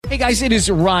Hey guys, it is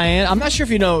Ryan. I'm not sure if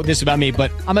you know this about me, but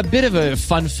I'm a bit of a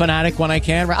fun fanatic when I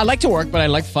can. I like to work, but I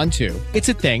like fun too. It's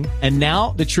a thing. And now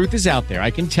the truth is out there.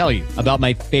 I can tell you about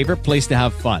my favorite place to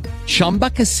have fun. Chumba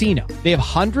Casino. They have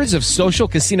hundreds of social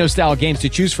casino style games to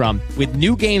choose from with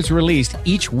new games released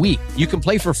each week. You can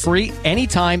play for free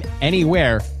anytime,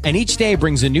 anywhere. And each day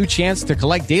brings a new chance to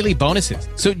collect daily bonuses.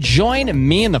 So join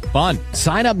me in the fun.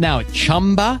 Sign up now at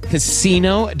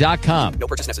ChumbaCasino.com. No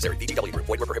purchase necessary. VGW Group.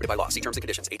 Void where prohibited by law. See terms and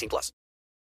conditions. 18+.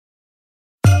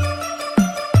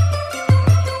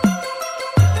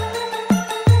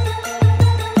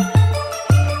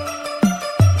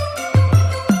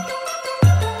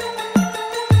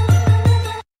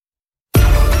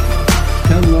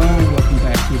 Hello, welcome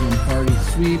back to the Party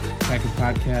Sweep, Packers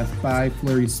podcast by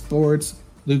Flurry Sports.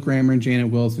 Luke Rammer, Janet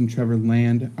Wilson, Trevor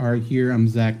Land are here. I'm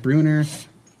Zach Bruner.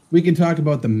 We can talk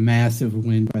about the massive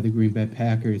win by the Green Bay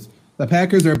Packers. The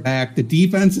Packers are back. The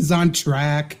defense is on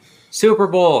track. Super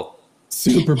Bowl. This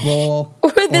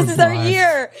is our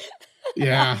year.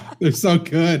 Yeah, they're so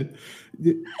good.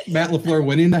 Matt LaFleur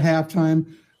went into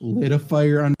halftime, lit a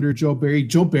fire under Joe Barry.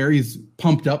 Joe Barry's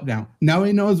pumped up now. Now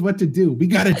he knows what to do. We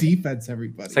got a defense,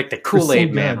 everybody. It's like the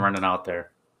Kool-Aid man running out there.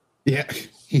 Yeah.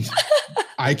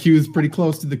 IQ is pretty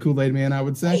close to the Kool-Aid man, I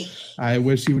would say. I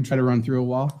wish he would try to run through a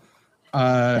wall.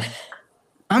 I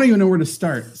don't even know where to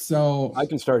start. So I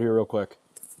can start here real quick.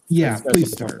 Yeah,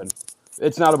 please start. Something.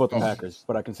 It's not about the Packers,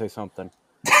 but I can say something.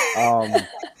 On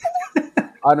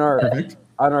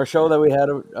our show that we had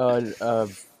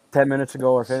 10 minutes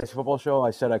ago, our fantasy football show,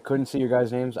 I said I couldn't see your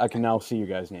guys' names. I can now see your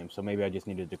guys' names, so maybe I just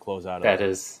needed to close out. That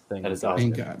is awesome.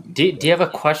 Thank God. Do you have a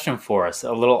question for us?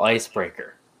 A little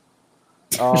icebreaker,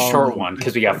 short one,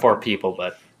 because we got 4 people.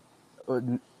 But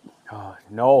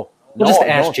no. We'll just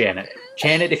ask Janet.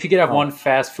 Janet, if you could have one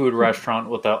fast food restaurant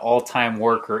with an all-time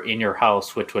worker in your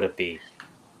house, which would it be?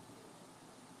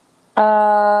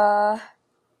 Don't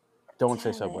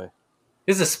say Subway.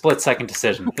 This is a split-second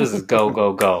decision. This is go,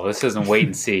 go, go. This isn't wait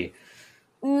and see.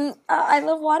 I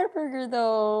love Whataburger,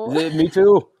 though. Me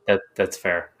too. That's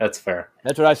fair. That's fair.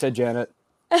 That's what I said, Janet.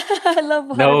 I love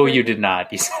Whataburger. No, you did not.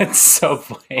 You said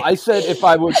Subway. I said if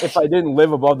I didn't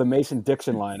live above the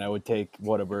Mason-Dixon line, I would take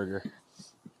Whataburger.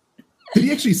 Did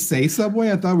he actually say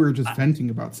Subway? I thought we were just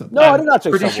venting about Subway. No, I did not say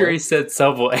Pretty Subway. sure he said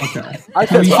Subway. Okay. I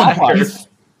said Popeyes.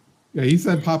 Yeah, he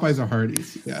said Popeyes or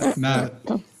Hardee's. Yeah, not.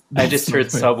 I just heard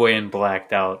Subway and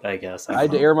blacked out, I guess. I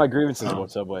had to air my grievances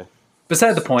about Subway.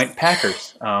 Beside the point,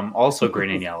 Packers, also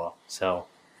green and yellow. So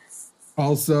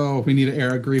Also, we need to air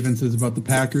our grievances about the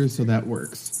Packers, so that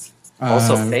works.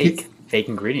 Also fake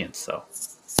ingredients. So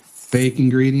fake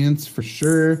ingredients for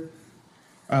sure.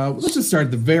 Let's just start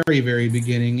at the very, very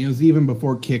beginning. It was even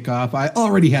before kickoff. I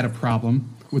already had a problem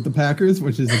with the Packers,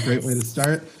 which is a great way to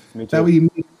start. Me too. That we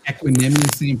made Equanimity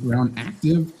St. Brown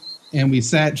active, and we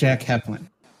sat Jack Heflin.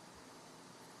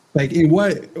 Like, in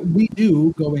what we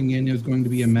knew going in, it was going to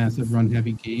be a massive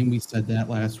run-heavy game. We said that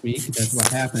last week. That's what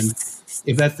happened.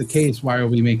 If that's the case, why are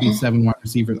we making 7 wide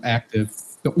receivers active?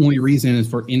 The only reason is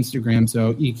for Instagram,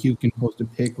 so EQ can post a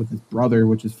pic with his brother,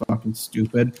 which is fucking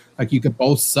stupid. Like, you could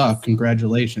both suck.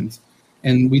 Congratulations.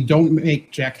 And we don't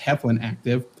make Jack Heflin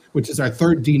active, which is our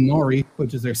third Dean Norrie,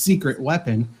 which is our secret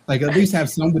weapon. Like, at least have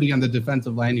somebody on the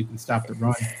defensive line who can stop the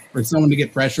run, or someone to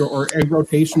get pressure, or a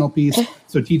rotational piece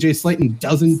so TJ Slayton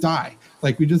doesn't die.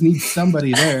 Like, we just need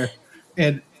somebody there.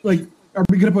 And, like, are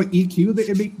we going to put EQ?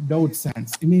 It made no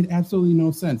sense. It made absolutely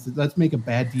no sense. Let's make a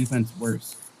bad defense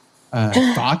worse.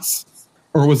 Thoughts?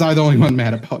 Or was I the only one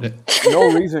mad about it? No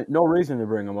reason to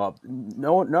bring them up.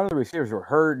 No, none of the receivers were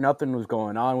hurt. Nothing was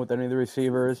going on with any of the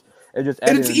receivers. It just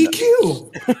and it's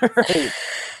EQ. Right.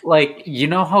 Like, you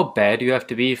know how bad you have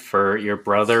to be for your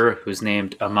brother, who's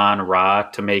named Amon Ra,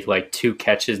 to make like 2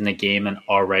 catches in the game and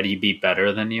already be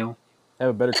better than you? Have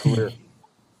a better career.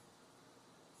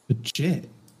 Legit.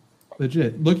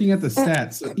 Looking at the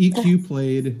stats, so EQ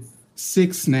played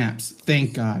 6 snaps.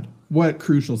 Thank God. What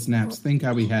crucial snaps. Thank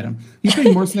God we had him. He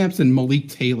played more snaps than Malik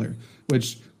Taylor,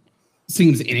 which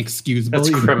seems inexcusable. That's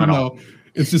criminal.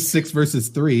 It's just 6 versus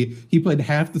 3. He played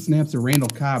half the snaps of Randall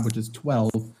Cobb, which is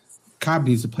 12. Cobb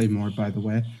needs to play more, by the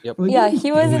way. Yep. Like, Yeah,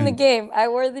 he was in the game. I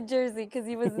wore the jersey because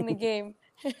he was in the game.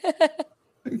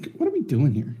 What are we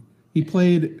doing here? He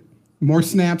played more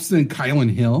snaps than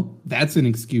Kylan Hill. That's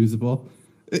inexcusable.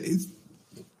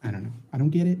 I don't know. I don't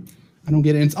get it. And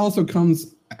it also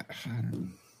comes, I don't know.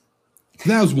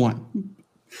 That was one.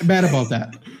 Bad about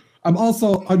that. I'm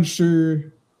also unsure.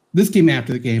 This came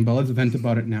after the game, but let's vent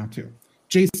about it now, too.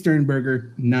 Jay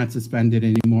Sternberger, not suspended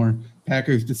anymore.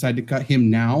 Packers decide to cut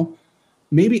him now.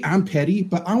 Maybe I'm petty,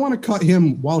 but I want to cut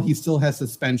him while he still has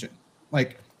suspension.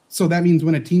 Like, So that means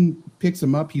when a team picks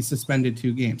him up, he's suspended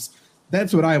 2 games.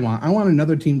 That's what I want. I want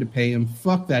another team to pay him.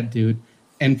 Fuck that dude.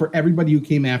 And for everybody who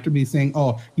came after me saying,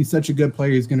 oh, he's such a good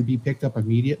player, he's going to be picked up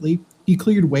immediately. He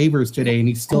cleared waivers today, and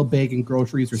he's still bagging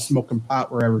groceries or smoking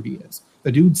pot wherever he is.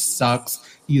 The dude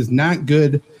sucks. He is not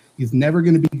good. He's never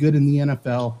going to be good in the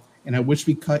NFL. And I wish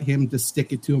we cut him to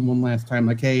stick it to him one last time.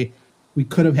 Like, hey, we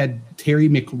could have had Terry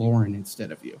McLaurin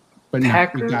instead of you. But no,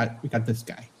 we got this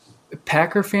guy.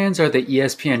 Packer fans are the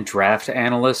ESPN draft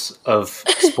analysts of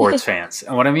sports fans.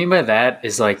 And what I mean by that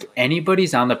is like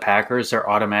anybody's on the Packers are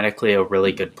automatically a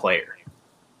really good player.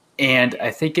 And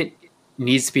I think it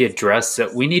needs to be addressed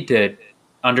that we need to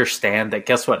understand that,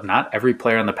 guess what? Not every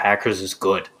player on the Packers is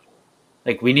good.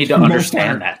 Like, we need to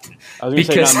understand that. I was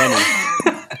going to say not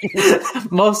many.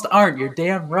 Most aren't. You're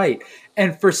damn right.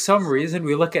 And for some reason,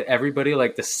 we look at everybody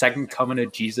like the second coming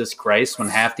of Jesus Christ when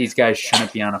half these guys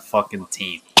shouldn't be on a fucking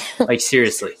team. Like,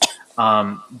 seriously.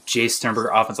 Jay Sternberger,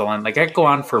 offensive line. Like, I could go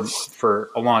on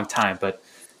for a long time, but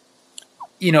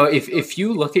you know, if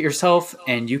you look at yourself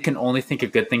and you can only think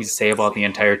of good things to say about the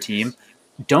entire team,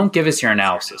 don't give us your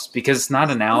analysis, because it's not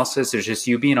analysis. It's just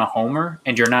you being a homer,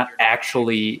 and you're not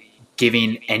actually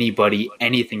giving anybody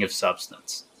anything of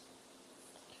substance.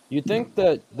 You'd think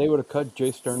that they would have cut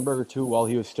Jay Sternberger too while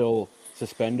he was still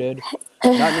suspended.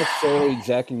 Not necessarily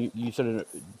exactly, you said it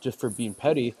just for being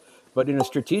petty, but in a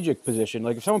strategic position.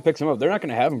 Like, if someone picks him up, they're not going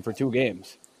to have him for 2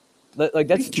 games. Like,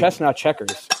 that's chess, not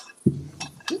checkers.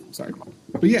 Sorry.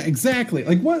 But yeah, exactly.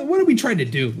 Like, what are we trying to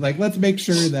do? Like, let's make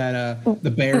sure that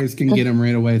the Bears can get him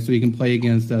right away so he can play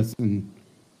against us and,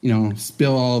 you know,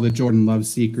 spill all the Jordan Love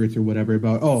secrets or whatever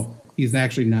about, oh, he's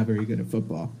actually not very good at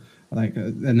football. Like,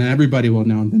 and then everybody will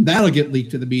know. And then that'll get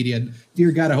leaked to the media.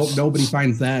 Dear God, I hope nobody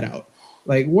finds that out.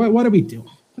 Like, what are we doing?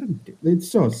 What are we doing? It's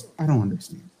so, I don't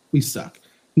understand. We suck.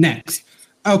 Next.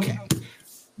 Okay.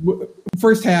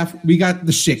 First half, we got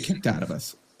the shit kicked out of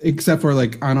us, except for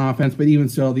like on offense. But even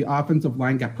so, the offensive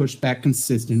line got pushed back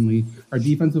consistently. Our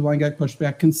defensive line got pushed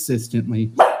back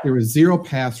consistently. There was 0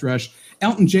 pass rush.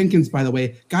 Elton Jenkins, by the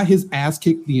way, got his ass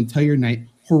kicked the entire night.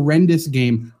 Horrendous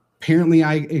game. Apparently,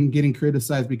 I am getting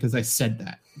criticized because I said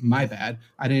that. My bad.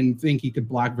 I didn't think he could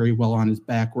block very well on his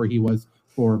back where he was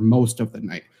for most of the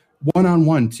night.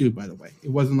 1-on-1, too, by the way.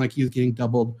 It wasn't like he was getting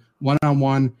doubled.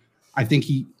 1-on-1, I think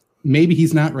maybe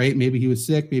he's not right. Maybe he was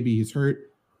sick. Maybe he's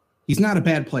hurt. He's not a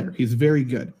bad player. He's very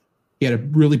good. He had a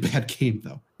really bad game,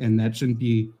 though, and that shouldn't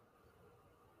be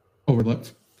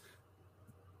overlooked.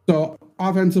 So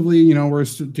offensively, you know, we're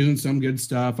doing some good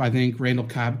stuff. I think Randall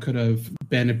Cobb could have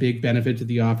been a big benefit to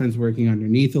the offense working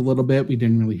underneath a little bit. We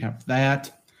didn't really have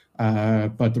that.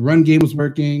 But the run game was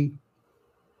working.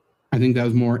 I think that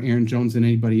was more Aaron Jones than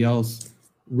anybody else.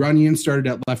 Runyon started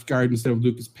at left guard instead of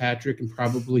Lucas Patrick and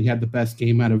probably had the best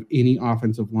game out of any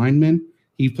offensive lineman.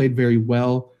 He played very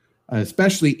well,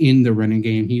 especially in the running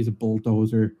game. He's a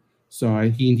bulldozer, so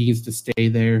he needs to stay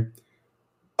there.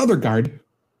 Other guard,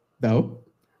 though,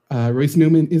 Royce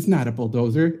Newman is not a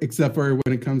bulldozer, except for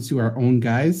when it comes to our own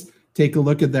guys. Take a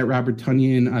look at that Robert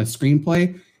Tonyan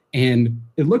screenplay, and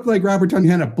it looked like Robert Tonyan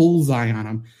had a bullseye on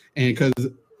him, and because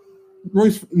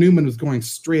Royce Newman was going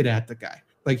straight at the guy.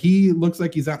 Like, he looks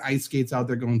like he's on ice skates out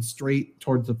there going straight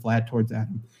towards the flat, towards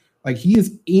Adam. Like, he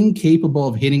is incapable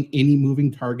of hitting any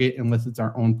moving target unless it's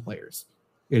our own players.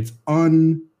 It's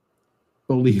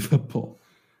unbelievable.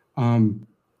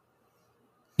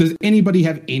 Does anybody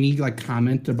have any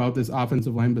comment about this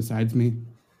offensive line besides me?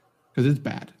 Because it's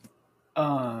bad.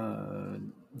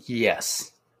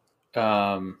 Yes.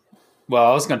 Well,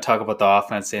 I was going to talk about the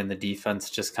offense and the defense,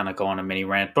 just kind of go on a mini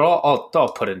rant, but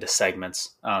I'll put it into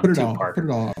segments. Put it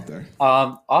all out there.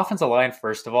 Offensive line,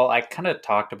 first of all, I kind of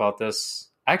talked about this.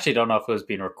 I actually don't know if it was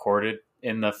being recorded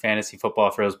in the fantasy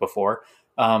football throws before.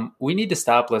 We need to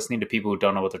stop listening to people who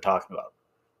don't know what they're talking about.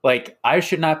 Like, I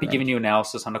should not be giving you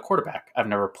analysis on a quarterback. I've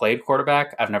never played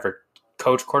quarterback. I've never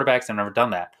coached quarterbacks. I've never done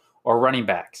that. Or running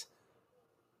backs.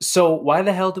 So why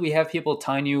the hell do we have people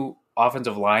telling you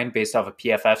offensive line based off of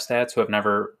PFF stats who have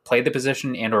never played the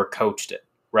position and or coached it,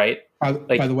 right? By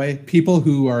the way, people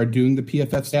who are doing the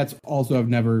PFF stats also have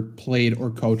never played or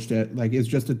coached it. Like, it's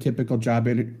just a typical job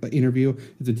interview.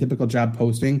 It's a typical job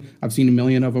posting. I've seen a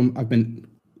million of them. I've been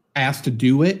asked to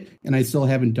do it, and I still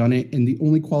haven't done it. And the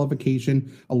only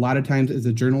qualification a lot of times is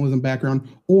a journalism background,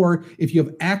 or if you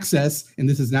have access, and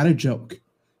this is not a joke,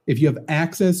 if you have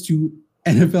access to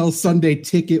NFL Sunday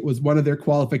Ticket was one of their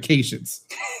qualifications.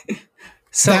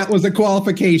 So that was a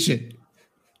qualification.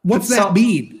 What's that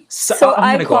mean? So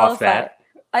I'm going to go off that.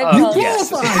 You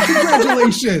qualified.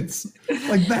 Congratulations.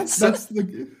 Like, that's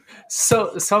the.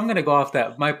 So I'm going to go off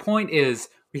that. My point is,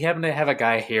 we happen to have a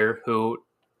guy here who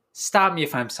stop me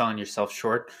if I'm selling yourself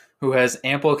short, who has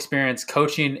ample experience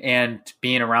coaching and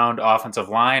being around offensive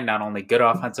line, not only good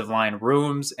offensive line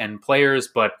rooms and players,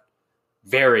 but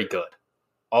very good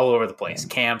all over the place.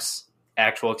 Camps,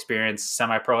 actual experience,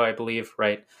 semi-pro, I believe,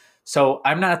 right? So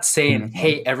I'm not saying,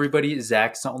 hey, everybody,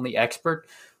 Zach's the only expert.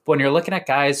 But when you're looking at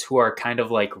guys who are kind of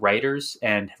like writers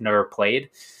and have never played,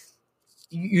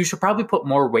 you should probably put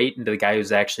more weight into the guy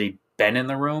who's actually been in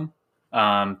the room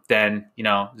than,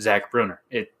 Zach Brunner.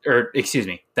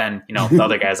 Than, the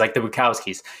other guys like the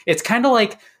Bukowskis. It's kind of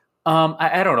like,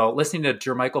 I don't know, listening to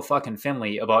Jermichael fucking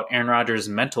Finley about Aaron Rodgers'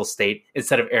 mental state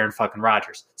instead of Aaron fucking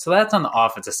Rodgers. So that's on the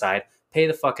offensive side. Pay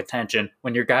the fuck attention.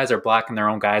 When your guys are blocking their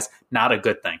own guys, not a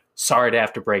good thing. Sorry to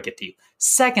have to break it to you.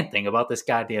 Second thing about this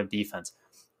goddamn defense.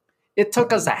 It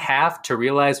took us a half to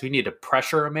realize we need to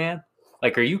pressure a man.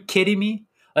 Like, are you kidding me?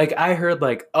 Like, I heard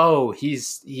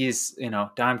he's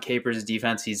Dom Capers'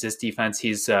 defense. He's this defense.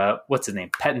 He's, what's his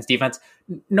name? Pettin's defense.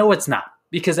 No, it's not.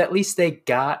 Because at least they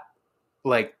got,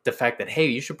 like, the fact that, hey,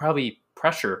 you should probably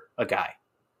pressure a guy.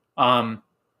 And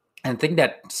the thing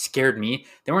that scared me,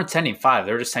 they weren't sending 5.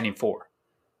 They were just sending 4.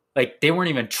 Like, they weren't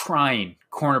even trying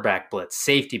cornerback blitz,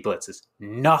 safety blitzes,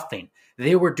 nothing.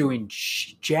 They were doing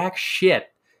jack shit.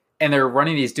 And they're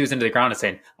running these dudes into the ground and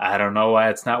saying, I don't know why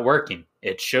it's not working.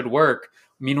 It should work.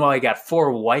 Meanwhile, you got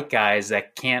 4 white guys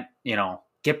that can't,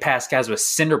 get past guys with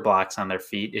cinder blocks on their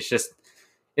feet.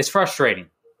 It's frustrating.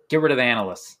 Get rid of the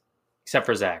analysts, except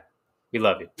for Zach. We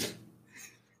love you.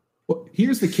 Well,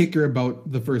 here's the kicker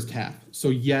about the first half. So,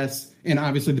 yes, and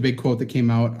obviously the big quote that came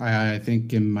out, I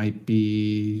think it might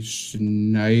be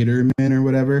Schneiderman or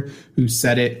whatever, who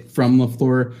said it from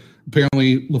LaFleur.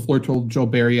 Apparently, LaFleur told Joe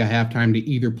Barry at halftime to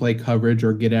either play coverage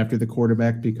or get after the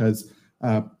quarterback because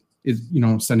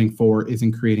sending 4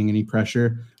 isn't creating any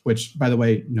pressure, which, by the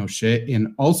way, no shit.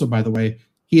 And also, by the way,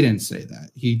 he didn't say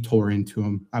that. He tore into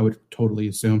him, I would totally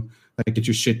assume. Like, get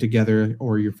your shit together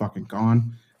or you're fucking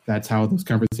gone. That's how those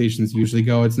conversations usually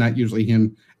go. It's not usually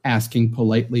him asking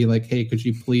politely, like, hey, could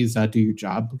you please do your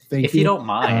job? Thank you. If you don't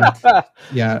mind.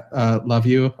 Love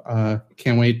you.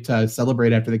 Can't wait to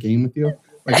celebrate after the game with you.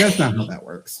 Like, that's not how that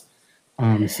works.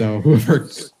 So whoever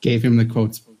gave him the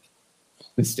quote's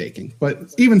mistaken.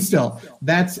 But even still,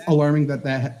 that's alarming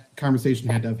that conversation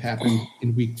had to have happened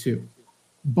in week 2.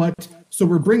 But so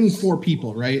we're bringing 4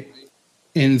 people, right?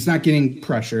 And it's not getting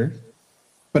pressure.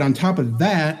 But on top of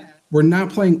that, we're not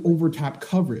playing over top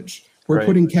coverage. We're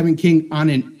putting Kevin King on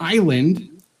an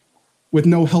island with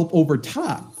no help over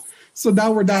top. So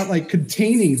now we're not like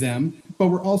containing them, but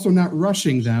we're also not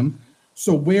rushing them.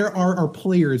 So where are our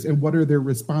players and what are their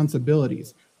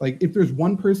responsibilities? Like, if there's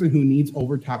one person who needs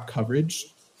over top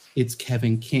coverage, it's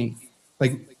Kevin King.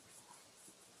 Like,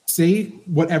 say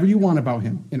whatever you want about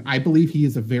him, and I believe he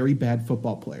is a very bad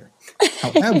football player.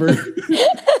 However,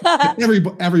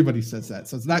 everybody says that,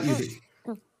 so it's not easy.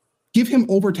 Give him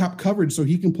over top coverage so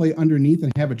he can play underneath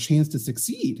and have a chance to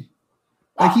succeed.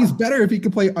 Like, he's better if he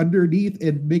can play underneath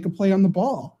and make a play on the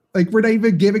ball. Like, we're not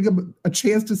even giving him a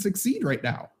chance to succeed right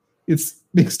now. It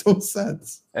makes no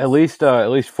sense. At least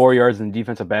 4 yards in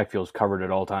defensive backfield is covered at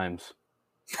all times.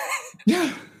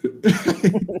 Yeah.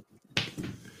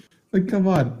 Like, come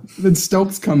on. Then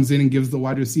Stokes comes in and gives the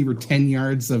wide receiver 10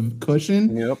 yards of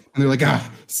cushion. Yep. And they're like,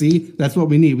 see, that's what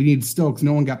we need. We need Stokes.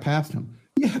 No one got past him.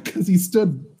 Yeah, because he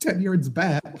stood 10 yards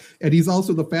back, and he's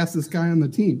also the fastest guy on the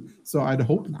team. So I'd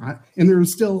hope not. And there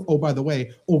was still, oh, by the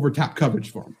way, over top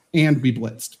coverage for him. And we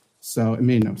blitzed. So it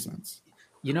made no sense.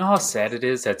 You know how sad it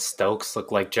is that Stokes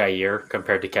looked like Jair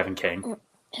compared to Kevin King?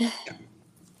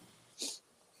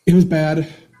 It was bad.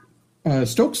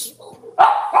 Stokes,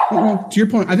 to your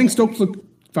point, I think Stokes looked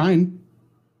fine.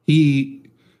 There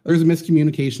was a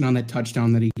miscommunication on that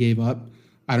touchdown that he gave up.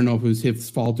 I don't know if it was his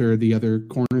fault or the other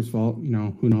corner's fault.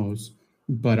 Who knows?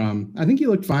 But I think he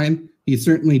looked fine. He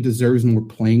certainly deserves more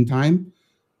playing time.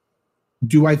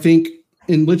 Do I think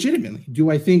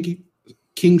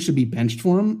King should be benched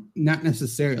for him? Not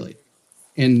necessarily.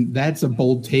 And that's a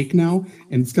bold take now.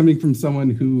 And it's coming from someone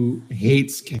who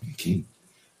hates Kevin King.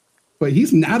 But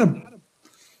he's not a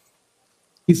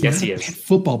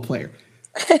football player.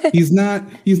 He's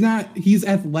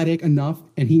athletic enough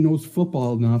and he knows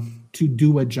football enough to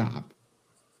do a job.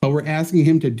 But we're asking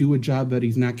him to do a job that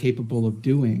he's not capable of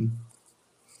doing.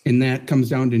 And that comes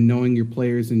down to knowing your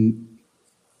players and,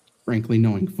 frankly,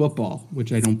 knowing football,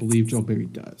 which I don't believe Joe Barry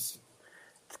does.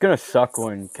 It's going to suck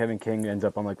when Kevin King ends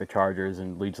up on like the Chargers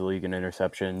and leads the league in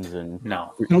interceptions and I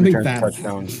don't think that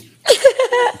touchdowns.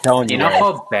 I'm telling you,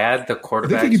 how bad the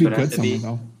quarterbacks would have to be?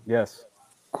 Though. Yes.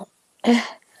 Yeah.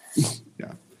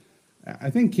 I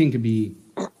think King could be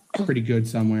pretty good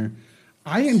somewhere.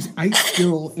 I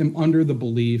still am under the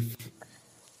belief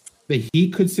that he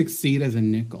could succeed as a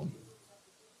nickel.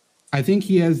 I think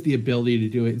he has the ability to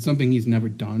do it. It's something he's never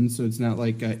done, so it's not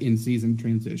like an in-season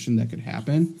transition that could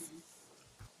happen.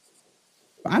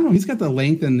 But I don't know. He's got the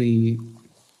length and the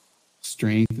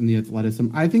strength and the athleticism.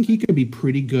 I think he could be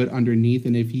pretty good underneath,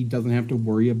 and if he doesn't have to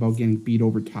worry about getting beat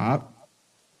over top,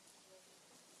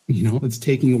 it's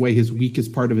taking away his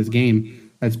weakest part of his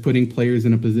game. That's putting players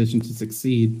in a position to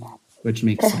succeed, which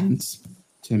makes sense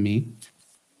to me.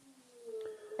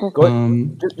 Go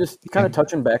ahead. Just kind of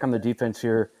touching back on the defense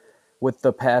here with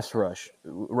the pass rush,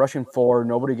 rushing forward,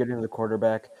 nobody getting to the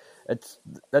quarterback.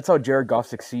 That's how Jared Goff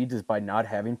succeeds, is by not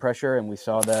having pressure, and we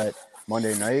saw that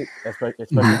Monday night, especially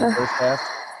in the first half.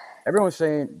 Everyone was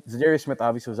saying Zadarius Smith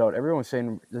obviously was out. Everyone was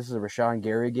saying this is a Rashawn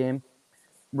Gary game.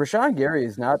 Rashawn Gary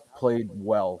has not played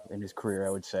well in his career,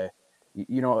 I would say.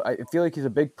 I feel like he's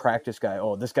a big practice guy.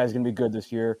 Oh, this guy's going to be good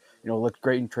this year. Looked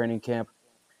great in training camp.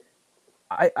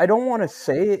 I don't want to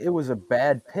say it was a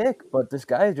bad pick, but this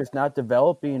guy is just not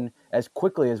developing as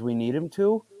quickly as we need him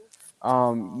to.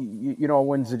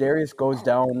 When Zadarius goes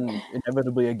down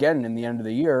inevitably again in the end of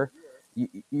the year,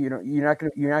 you're not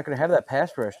gonna have that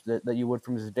pass rush that you would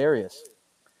from Zadarius.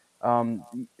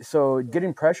 So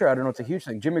getting pressure, I don't know, it's a huge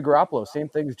thing. Jimmy Garoppolo, same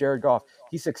thing as Jared Goff.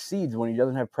 He succeeds when he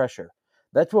doesn't have pressure.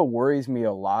 That's what worries me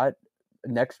a lot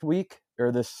next week,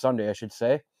 or this Sunday, I should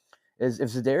say, is if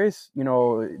Zadarius,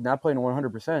 not playing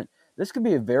 100%, this could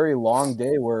be a very long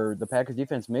day where the Packers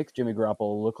defense makes Jimmy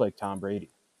Garoppolo look like Tom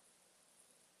Brady.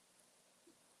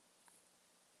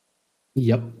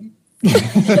 Yep.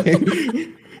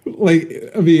 It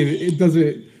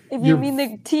doesn't. If you mean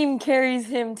the team carries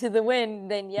him to the win,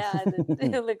 then yeah,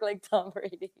 it'll look like Tom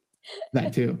Brady.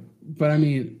 That too. But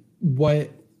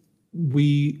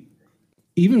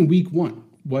even week one,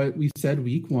 what we said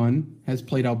week one has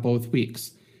played out both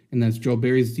weeks. And that's Joe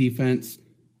Barry's defense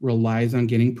relies on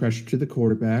getting pressure to the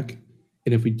quarterback.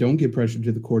 And if we don't get pressure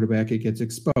to the quarterback, it gets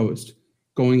exposed.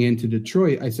 Going into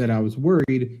Detroit, I said I was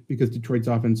worried because Detroit's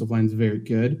offensive line is very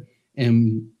good.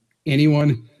 And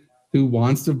anyone who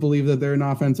wants to believe that they're an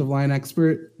offensive line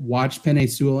expert, watch Penei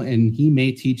Sewell, and he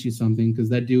may teach you something, because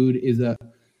that dude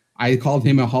I called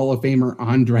him a Hall of Famer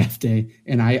on draft day,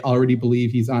 and I already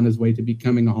believe he's on his way to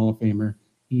becoming a Hall of Famer.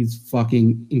 He's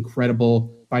fucking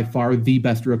incredible, by far the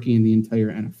best rookie in the entire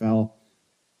NFL.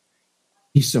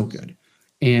 He's so good.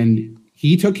 And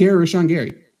he took care of Rashawn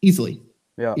Gary easily.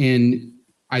 Yeah. And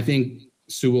I think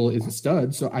Sewell is a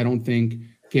stud, so I don't think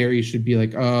Gary should be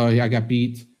like, oh, yeah, I got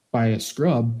beat by a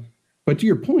scrub. But to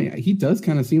your point, he does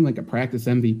kind of seem like a practice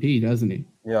MVP, doesn't he?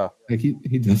 Yeah. Like he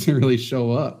doesn't really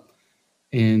show up.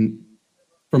 And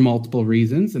for multiple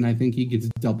reasons, and I think he gets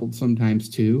doubled sometimes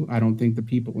too. I don't think the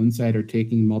people inside are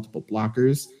taking multiple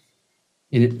blockers.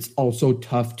 And it's also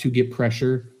tough to get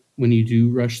pressure when you do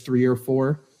rush 3 or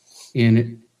 4.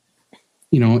 And,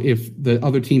 if the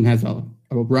other team has a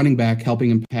running back helping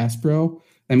him pass pro,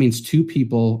 that means 2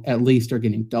 people at least are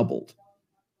getting doubled.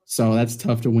 So that's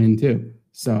tough to win too.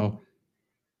 So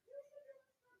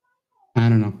I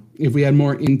don't know. If we had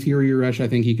more interior rush, I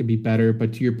think he could be better.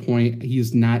 But to your point,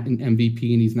 he's not an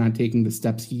MVP, and he's not taking the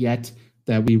steps yet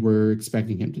that we were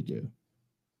expecting him to do.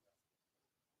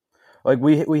 Like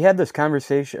we had this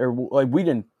conversation, or like we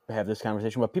didn't have this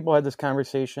conversation, but people had this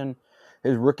conversation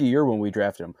his rookie year when we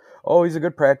drafted him. Oh, he's a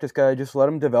good practice guy. Just let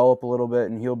him develop a little bit,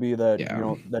 and he'll be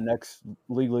the next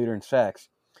league leader in sacks.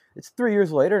 It's 3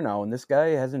 years later now, and this guy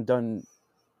hasn't done,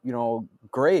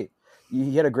 great.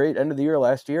 He had a great end of the year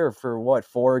last year for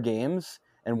 4 games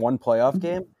and 1 playoff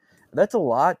game. That's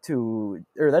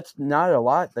that's not a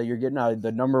lot that you're getting out of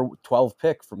the number 12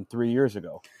 pick from 3 years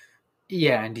ago.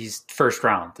 Yeah, and he's first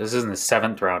round. This isn't a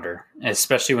 7th rounder, and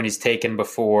especially when he's taken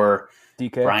before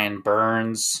DK, Brian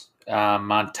Burns,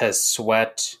 Montez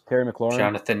Sweat, Terry McLaurin,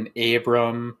 Jonathan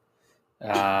Abram.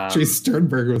 Chase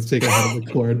Sternberger was taken out of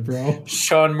the cord, bro.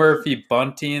 Sean Murphy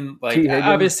Bunting. Like,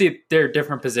 obviously, they're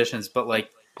different positions, but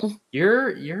like,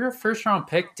 you're a first round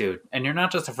pick, dude, and you're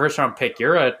not just a first round pick.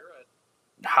 You're a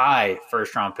high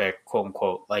first round pick, quote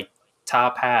unquote, like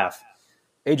top half.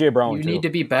 AJ Brown. You need to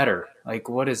be better. Like,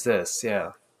 what is this?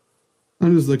 Yeah.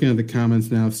 I'm just looking at the comments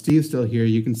now. If Steve's still here,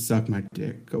 you can suck my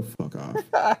dick. Go fuck off.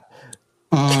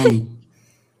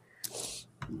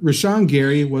 Rashawn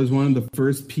Gary was one of the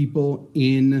first people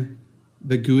in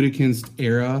the Gutekunst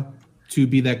era to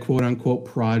be that quote unquote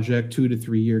project 2 to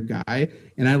 3 year guy.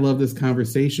 And I love this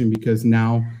conversation because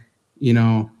now,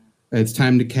 it's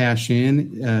time to cash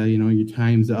in. Your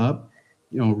time's up.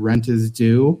 Rent is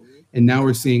due. And now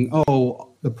we're seeing,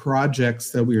 the projects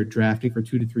that we were drafting for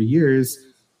 2 to 3 years,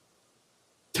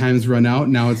 time's run out.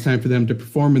 Now it's time for them to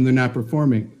perform, and they're not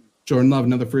performing. Jordan Love,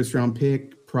 another first-round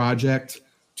pick, project,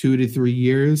 2 to 3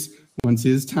 years. Once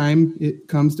his time it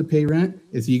comes to pay rent,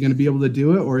 is he going to be able to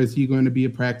do it, or is he going to be a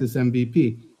practice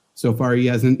MVP? So far, he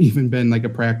hasn't even been like a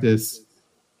practice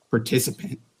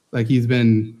participant. Like, he's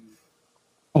been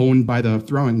owned by the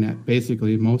throwing net,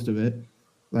 basically, most of it.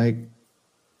 Like,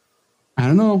 I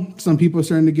don't know. Some people are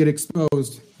starting to get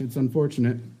exposed. It's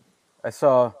unfortunate. I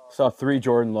saw 3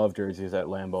 Jordan Love jerseys at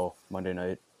Lambeau Monday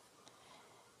night.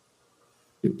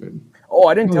 Stupid. Oh,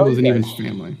 I didn't tell you wasn't even guys.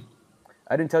 family.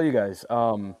 I didn't tell you guys.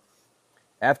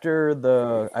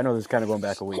 After I know this is kind of going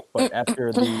back a week, but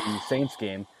after the Saints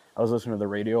game, I was listening to the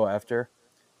radio after.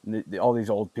 And all these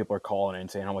old people are calling in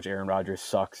saying how much Aaron Rodgers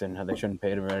sucks and how they shouldn't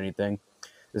pay him or anything.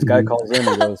 This guy calls in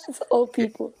and goes, It's old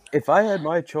people. if I had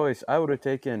my choice, I would have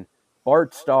taken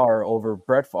Bart Starr over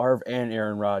Brett Favre and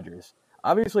Aaron Rodgers.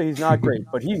 Obviously, he's not great,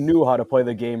 but he knew how to play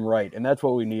the game right, and that's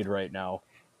what we need right now.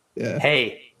 Yeah.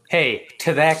 Hey,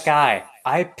 to that guy,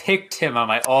 I picked him on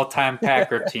my all-time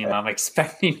Packer team. I'm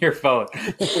expecting your vote.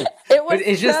 It was But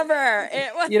it's just- Trevor.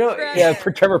 It was you know, Trevor. Yeah,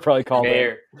 Trevor probably called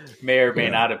in. May or may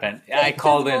not have been. I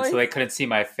called in so voice. they couldn't see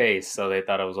my face, so they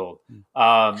thought I was old.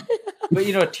 But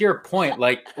to your point,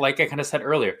 like I kind of said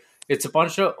earlier, it's a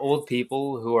bunch of old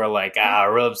people who are like,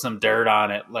 rub some dirt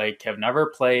on it, like have never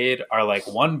played, are like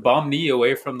one bum knee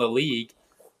away from the league.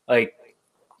 Like,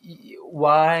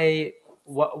 why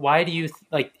do you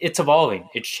like? It's evolving,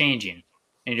 it's changing,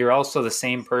 and you're also the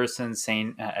same person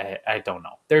saying, I don't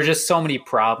know. There's just so many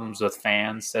problems with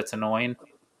fans that's annoying.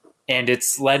 And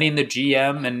it's letting the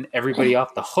GM and everybody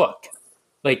off the hook.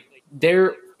 Like,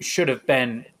 there should have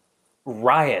been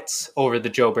riots over the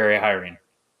Joe Barry hiring.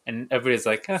 And everybody's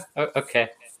like, okay.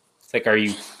 It's like, are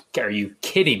you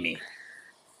kidding me?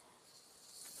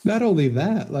 Not only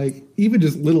that, like, even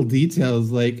just little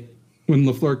details, like when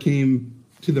LaFleur came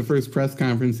to the first press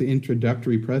conference, the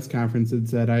introductory press conference, and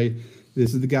said,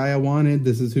 this is the guy I wanted,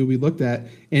 this is who we looked at.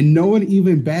 And no one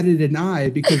even batted an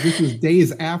eye because this was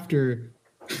days after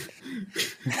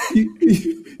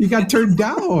he got turned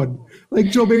down.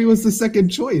 Like, Joe Barry was the second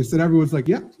choice, and everyone's like,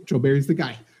 yeah, Joe Barry's the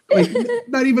guy. Like,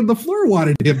 not even LaFleur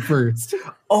wanted him first.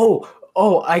 Oh,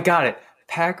 I got it.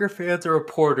 Packer fans or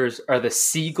reporters are the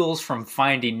seagulls from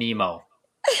Finding Nemo.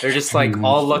 They're just like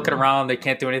all looking around. They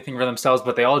can't do anything for themselves,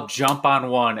 but they all jump on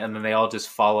one, and then they all just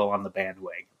follow on the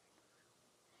bandwagon.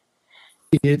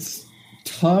 It's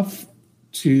tough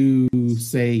to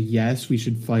say, yes, we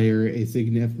should fire a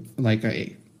significant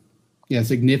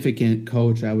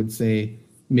coach, I would say,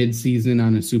 mid-season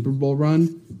on a Super Bowl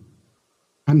run.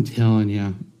 I'm telling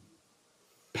you,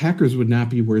 Packers would not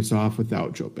be worse off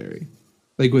without Joe Barry.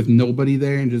 Like, with nobody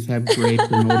there and just have Gray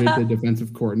promoted to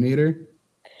defensive coordinator,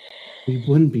 we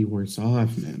wouldn't be worse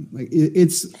off, man. Like,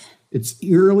 it's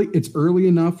early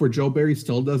enough where Joe Barry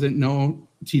still doesn't know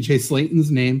TJ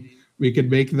Slayton's name. We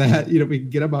could make that, we could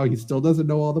get him out. He still doesn't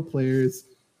know all the players.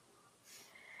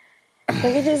 We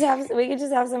could just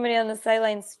have somebody on the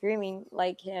sideline screaming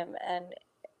like him, and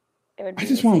it would. I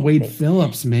just want Wade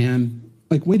Phillips, man.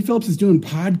 Like, Wade Phillips is doing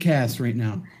podcasts right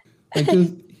now. Like,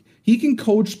 he can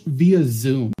coach via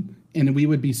Zoom, and we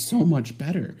would be so much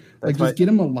better. Like, just get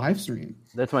him a live stream.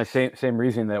 That's my same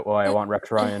reason why I want Rex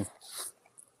Ryan.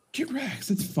 Get Rex.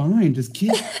 It's fine. Just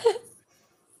get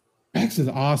Rex is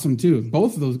awesome too.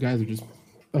 Both of those guys are just,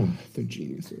 they're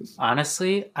geniuses.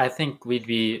 Honestly, I think we'd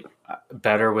be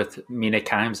better with Mina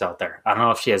Kimes out there. I don't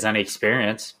know if she has any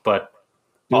experience, but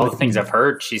all the things I've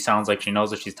heard, she sounds like she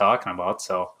knows what she's talking about.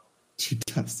 So she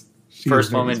does. She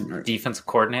First woman defensive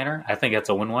coordinator. I think that's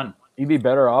a win-win. You'd be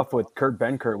better off with Kurt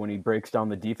Benkert when he breaks down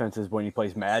the defenses when he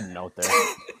plays Madden out there.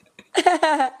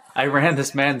 I ran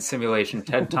this Madden simulation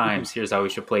 10 times. Here's how we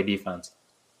should play defense.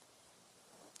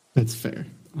 That's fair,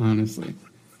 honestly.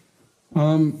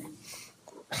 Bring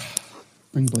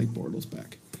Blake Bortles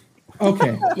back.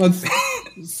 Okay,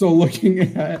 so looking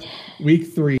at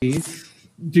week 3,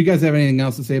 do you guys have anything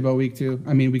else to say about week 2?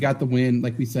 I mean, we got the win.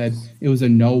 Like we said, it was a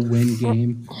no-win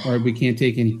game, or we can't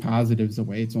take any positives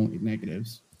away. It's only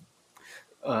negatives.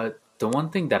 The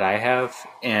one thing that I have,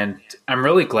 and I'm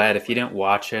really glad if you didn't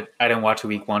watch it, I didn't watch it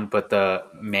week 1, but the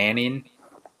Manning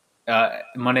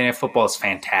Monday Night Football is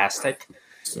fantastic.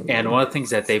 So, and one of the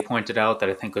things that they pointed out that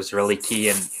I think was really key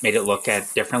and made it look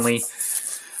at differently,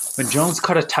 when Jones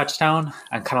caught a touchdown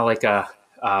on kind of like a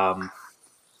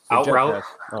out route,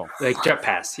 like jet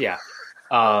pass, yeah.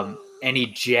 And he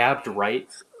jabbed right,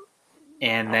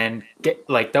 and then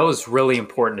that was really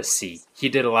important to see. He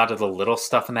did a lot of the little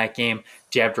stuff in that game,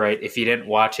 jabbed right. If you didn't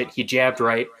watch it, he jabbed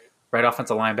right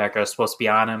offensive linebacker was supposed to be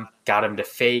on him, got him to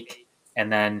fake,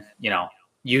 and then,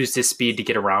 used his speed to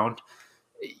get around.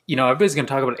 everybody's going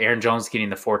to talk about Aaron Jones getting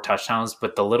the 4 touchdowns,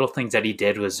 but the little things that he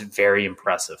did was very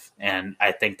impressive, and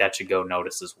I think that should go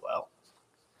noticed as well.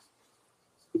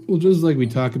 Well, just like we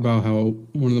talk about how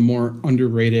one of the more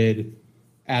underrated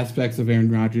aspects of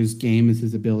Aaron Rodgers' game is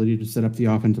his ability to set up the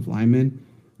offensive lineman.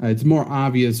 It's more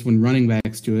obvious when running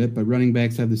backs do it, but running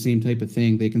backs have the same type of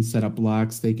thing. They can set up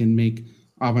blocks. They can make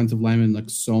offensive linemen look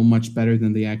so much better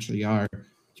than they actually are. To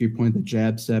your point, the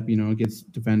jab step, it gets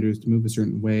defenders to move a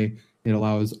certain way. It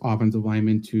allows offensive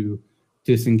linemen to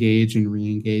disengage and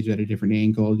re-engage at a different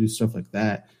angle, do stuff like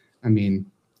that. I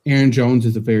mean, Aaron Jones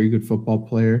is a very good football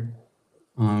player.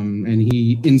 And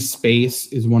he, in space,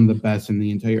 is one of the best in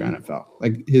the entire NFL.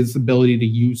 Like, his ability to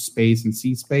use space and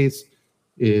see space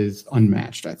is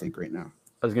unmatched, I think, right now.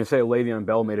 I was going to say Le'Veon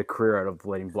Bell made a career out of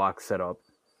letting blocks set up.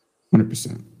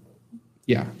 100%.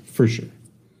 Yeah, for sure.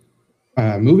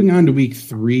 Moving on to week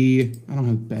 3. I don't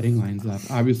have betting lines up.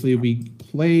 Obviously, we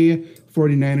play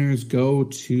 49ers, go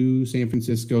to San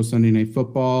Francisco Sunday Night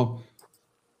Football.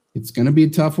 It's going to be a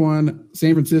tough one.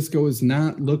 San Francisco is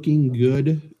not looking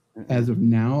good as of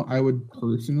now, I would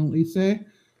personally say.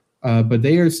 But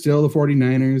they are still the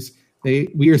 49ers.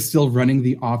 We are still running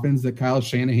the offense that Kyle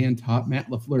Shanahan taught Matt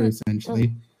LaFleur,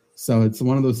 essentially. So it's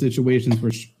one of those situations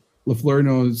where LaFleur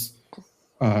knows,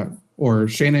 or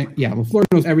Shanahan, LaFleur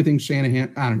knows everything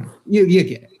Shanahan, I don't know. You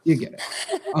get it.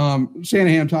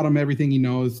 Shanahan taught him everything he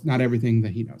knows, not everything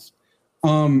that he knows.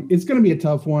 It's going to be a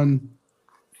tough one.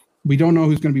 We don't know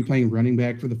who's going to be playing running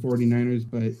back for the 49ers,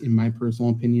 but in my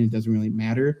personal opinion, it doesn't really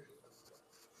matter.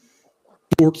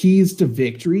 For keys to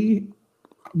victory,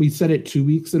 we said it 2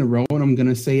 weeks in a row, and I'm going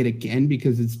to say it again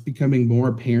because it's becoming more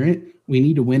apparent. We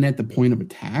need to win at the point of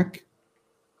attack.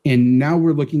 And now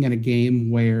we're looking at a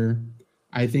game where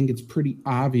I think it's pretty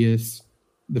obvious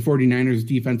the 49ers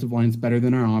defensive line is better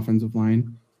than our offensive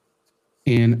line.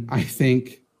 And I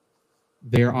think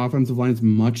their offensive line is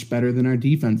much better than our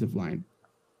defensive line.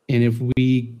 And if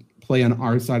we play on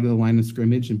our side of the line of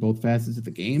scrimmage in both facets of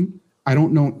the game, I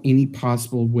don't know any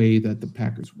possible way that the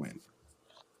Packers win.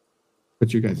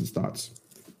 What's your guys' thoughts?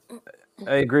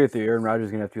 I agree with you. Aaron Rodgers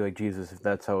is going to have to be like Jesus if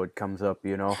that's how it comes up,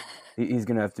 He's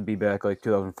going to have to be back like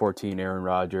 2014 Aaron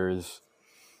Rodgers.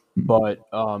 But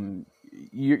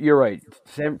you're right.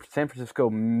 San Francisco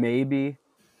maybe,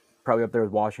 probably up there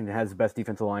with Washington, has the best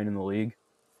defensive line in the league.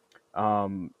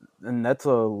 And that's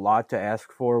a lot to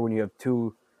ask for when you have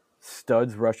 2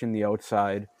 studs rushing the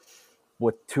outside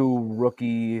with 2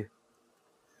 rookie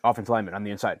offensive linemen on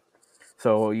the inside.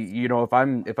 So, if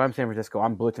I'm San Francisco,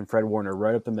 I'm blitzing Fred Warner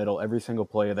right up the middle every single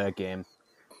play of that game.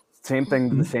 Same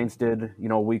thing the Saints did,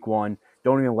 week 1.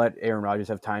 Don't even let Aaron Rodgers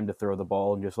have time to throw the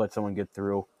ball and just let someone get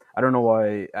through. I don't know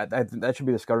why. That should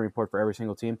be the scouting report for every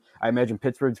single team. I imagine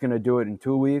Pittsburgh's going to do it in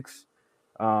 2 weeks.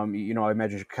 I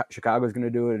imagine Chicago's going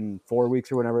to do it in 4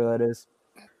 weeks or whatever that is.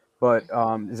 But,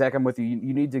 Zach, I'm with you.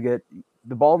 You need to get –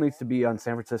 the ball needs to be on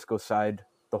San Francisco's side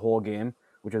the whole game,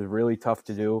 which is really tough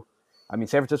to do. I mean,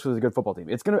 San Francisco is a good football team.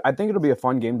 I think it'll be a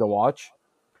fun game to watch.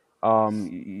 Like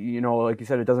you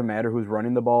said, it doesn't matter who's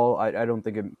running the ball. I don't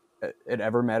think it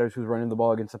ever matters who's running the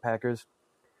ball against the Packers.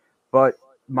 But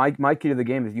my key to the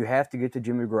game is you have to get to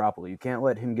Jimmy Garoppolo. You can't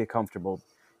let him get comfortable.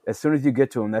 As soon as you get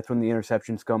to him, that's when the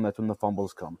interceptions come. That's when the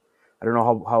fumbles come. I don't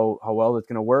know how well it's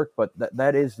going to work, but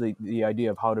that is the idea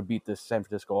of how to beat this San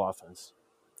Francisco offense.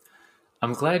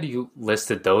 I'm glad you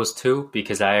listed those 2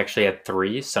 because I actually had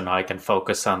 3, so now I can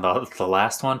focus on the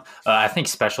last one. I think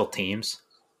special teams.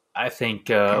 I think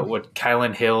what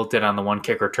Kylan Hill did on the 1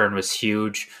 kick return was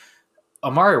huge.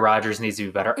 Amari Rodgers needs to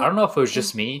be better. I don't know if it was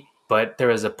just me, but there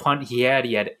was a punt he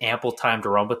had ample time to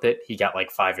run with it. He got like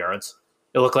 5 yards.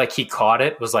 It looked like he caught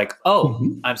it, was like,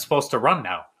 I'm supposed to run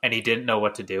now, and he didn't know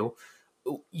what to do.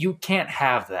 You can't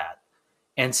have that.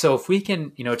 And so if we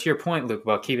can, to your point, Luke,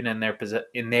 about keeping it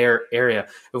in their area,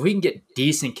 if we can get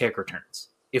decent kick returns,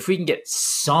 if we can get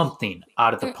something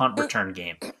out of the punt return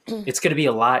game, it's going to be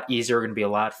a lot easier, going to be a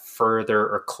lot further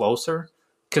or closer,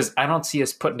 because I don't see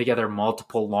us putting together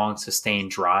multiple long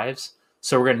sustained drives.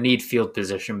 So we're going to need field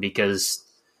position because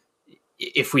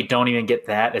if we don't even get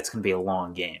that, it's going to be a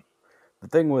long game. The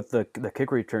thing with the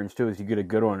kick returns, too, is you get a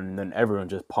good one, and then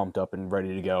everyone's just pumped up and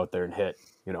ready to get out there and hit,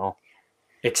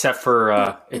 Except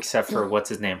for what's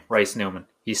his name? Rice Newman.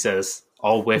 He says,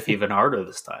 I'll whiff even harder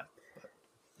this time.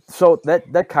 So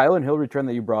that Kylan Hill return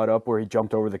that you brought up where he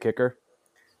jumped over the kicker,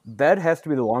 that has to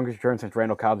be the longest return since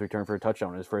Randall Cobb's return for a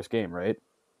touchdown in his first game, right?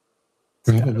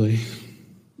 Probably.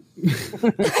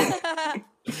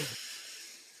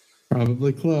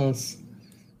 Probably close.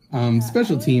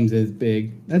 Special teams is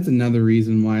big. That's another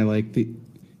reason why the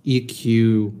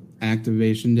EQ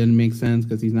activation didn't make sense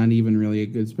because he's not even really a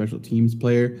good special teams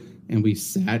player. and we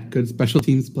sat good special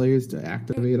teams players to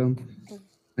activate them.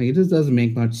 Like, it just doesn't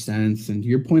make much sense. And to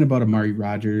your point about Amari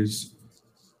Rodgers,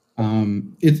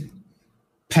 it's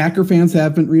Packer fans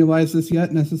haven't realized this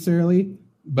yet necessarily,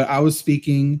 but I was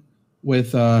speaking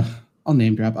with I'll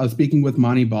name drop. I was speaking with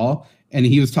Monty Ball, and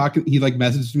he was talking. He like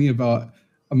messaged me about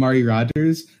Amari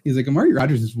Rodgers. He's like, Amari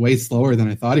Rodgers is way slower than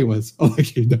I thought he was. I'm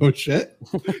like, you know shit.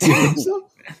 You think so?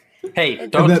 Hey,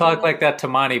 don't talk like that to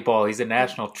Monty Ball. He's a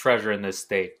national treasure in this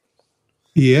state.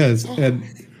 He is, and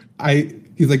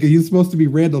he's like, he's supposed to be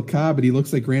Randall Cobb, and he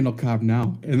looks like Randall Cobb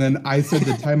now. And then I said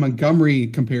the Ty Montgomery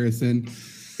comparison,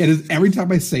 and every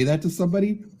time I say that to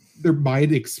somebody, their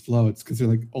mind explodes because they're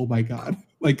like, oh my God,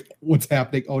 like what's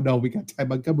happening? Oh no, we got Ty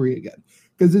Montgomery again.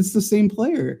 Because it's the same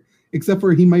player, except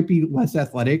for he might be less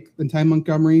athletic than Ty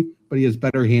Montgomery, but he has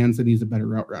better hands and he's a better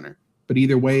route runner. But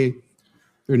either way,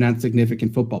 they're not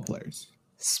significant football players.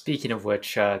 Speaking of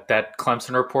which, that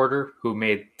Clemson reporter who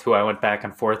I went back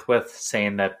and forth with,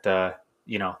 saying that the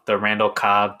Randall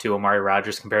Cobb to Amari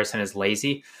Rodgers comparison is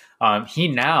lazy. He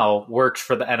now works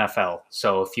for the NFL.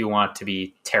 So if you want to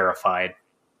be terrified,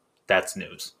 that's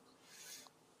news.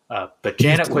 But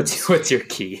Janet, what's your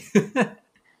key?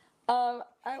 I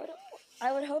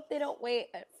would hope they don't wait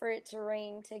for it to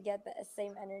rain to get the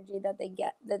same energy that they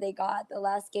got the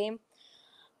last game.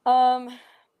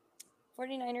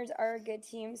 49ers are a good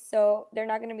team, so they're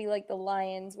not going to be like the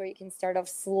Lions where you can start off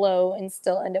slow and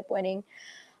still end up winning.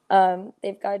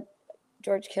 They've got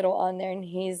George Kittle on there, and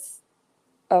he's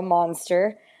a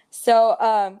monster.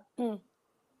 So,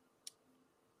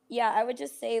 yeah, I would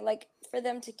just say, like, for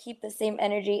them to keep the same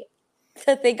energy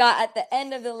that they got at the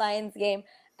end of the Lions game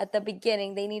at the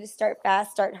beginning, they need to start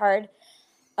fast, start hard,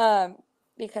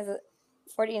 because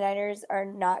 49ers are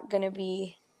not going to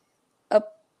be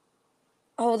up.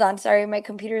 Hold on, sorry, my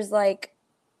computer's like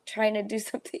trying to do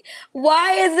something.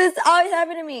 Why is this always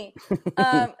happening to me?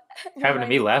 Happened to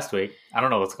me last week. I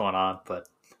don't know what's going on, but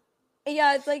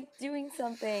yeah, it's like doing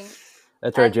something.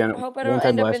 That's right, Janet. I hope I don't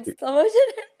end up in slow motion.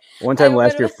 One time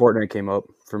last year, Fortnite came up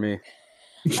for me.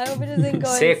 I hope it doesn't go.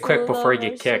 Say it quick before you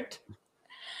get kicked.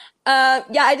 Yeah,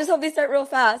 I just hope they start real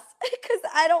fast because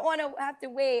I don't want to have to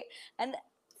wait and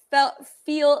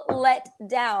feel let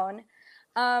down.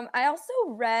 I also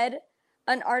read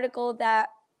an article that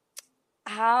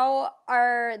how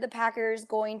are the Packers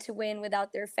going to win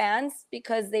without their fans,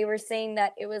 because they were saying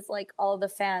that it was like all the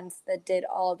fans that did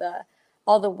all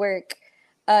the work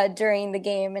during the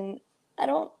game, and I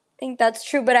don't think that's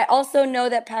true. But I also know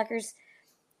that Packers,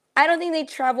 I don't think they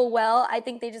travel well. I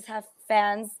think they just have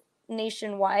fans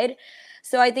nationwide,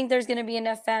 so I think there's going to be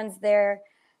enough fans there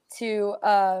to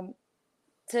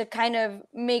kind of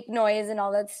make noise and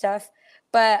all that stuff.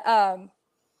 But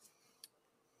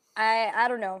I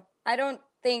don't know. I don't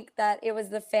think that it was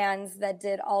the fans that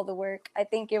did all the work. I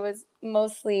think it was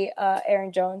mostly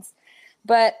Aaron Jones.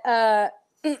 But I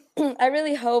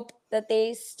really hope that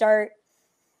they start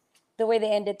the way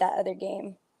they ended that other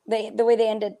game, the way they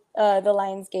ended the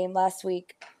Lions game last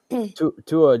week. To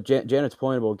Janet's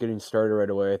point about getting started right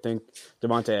away, I think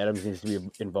Davante Adams needs to be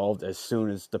involved as soon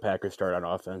as the Packers start on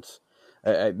offense.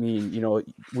 I mean,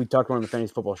 we talked about it on the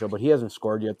Fantasy Football Show, but he hasn't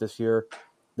scored yet this year.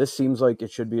 This seems like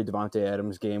it should be a Davante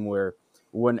Adams game where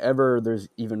whenever there's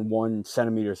even 1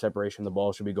 centimeter separation, the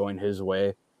ball should be going his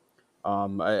way.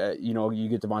 You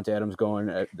get Davante Adams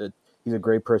going. He's a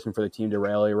great person for the team to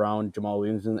rally around. Jamal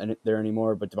Williams isn't there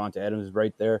anymore, but Davante Adams is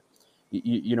right there.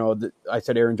 I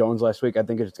said Aaron Jones last week. I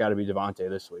think it's got to be Davante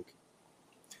this week.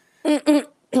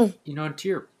 To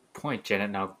your point,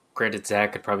 Janet, now, granted,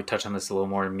 Zach could probably touch on this a little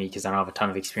more than me because I don't have a ton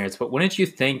of experience, but wouldn't you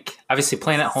think, obviously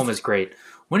playing at home is great,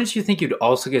 wouldn't you think you'd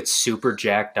also get super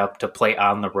jacked up to play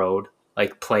on the road,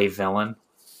 like play villain?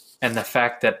 And the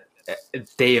fact that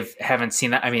they haven't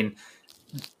seen that, I mean,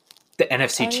 the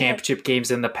NFC Championship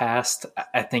games in the past,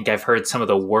 I think I've heard some of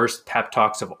the worst pep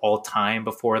talks of all time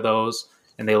before those,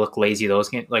 and they look lazy those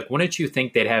games. Like, wouldn't you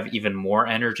think they'd have even more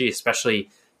energy, especially,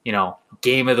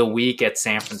 game of the week at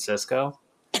San Francisco?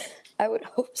 I would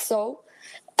hope so.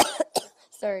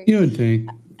 Sorry. You would think.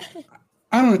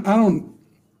 I don't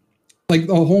like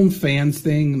the home fans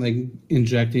thing, like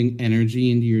injecting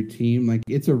energy into your team. Like,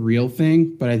 it's a real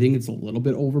thing, but I think it's a little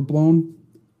bit overblown.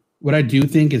 What I do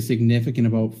think is significant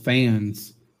about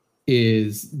fans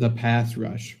is the pass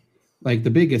rush. Like, the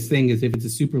biggest thing is if it's a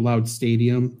super loud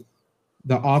stadium,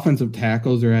 the offensive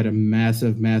tackles are at a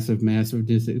massive, massive, massive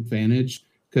disadvantage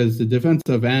because the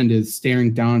defensive end is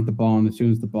staring down at the ball, and as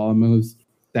soon as the ball moves,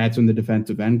 that's when the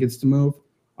defensive end gets to move.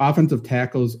 Offensive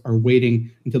tackles are waiting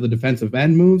until the defensive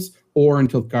end moves or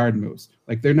until guard moves.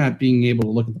 Like, they're not being able to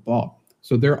look at the ball.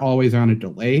 So they're always on a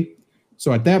delay.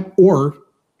 So at that, or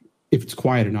if it's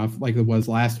quiet enough, like it was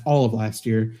all of last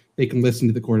year, they can listen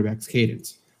to the quarterback's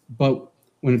cadence. But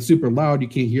when it's super loud, you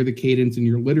can't hear the cadence, and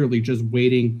you're literally just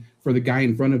waiting for the guy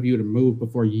in front of you to move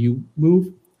before you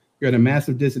move. You're at a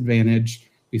massive disadvantage.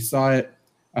 We saw it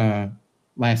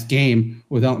last game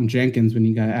with Elton Jenkins when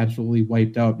he got absolutely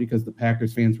wiped out because the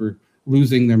Packers fans were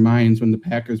losing their minds when the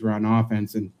Packers were on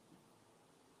offense. And,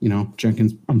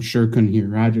 Jenkins, I'm sure, couldn't hear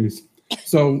Rodgers.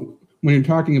 So when you're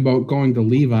talking about going to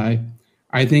Levi,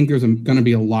 I think there's going to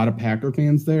be a lot of Packer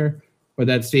fans there, but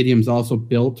that stadium's also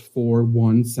built for,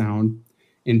 one, sound,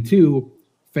 and two,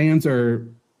 fans are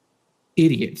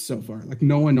idiots so far. Like,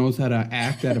 no one knows how to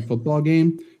act at a football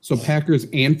game. So Packers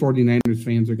and 49ers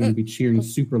fans are going to be cheering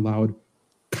super loud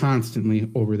constantly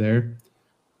over there.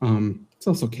 It's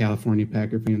also California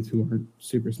Packer fans who aren't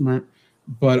super smart.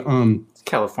 But it's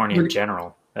California in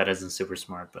general that isn't super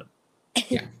smart, but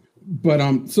yeah. But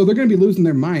so they're going to be losing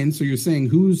their minds. So you're saying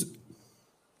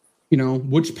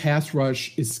which pass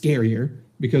rush is scarier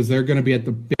because they're going to be at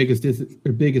the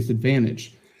biggest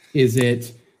advantage. Is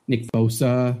it Nick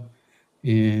Bosa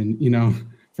and,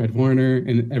 Fred Warner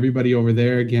and everybody over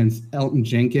there against Elton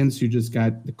Jenkins, who just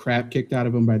got the crap kicked out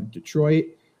of him by Detroit,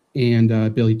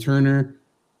 and Billy Turner,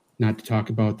 not to talk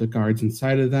about the guards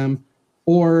inside of them?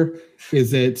 Or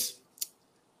is it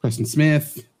Preston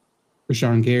Smith,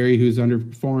 Rashawn Gary, who's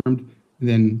underperformed, and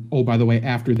then, oh, by the way,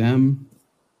 after them,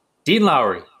 Dean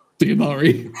Lowry.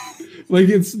 Like,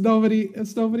 it's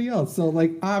nobody else. So,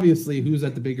 like, obviously, who's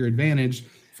at the bigger advantage?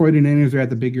 49ers are at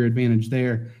the bigger advantage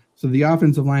there. So the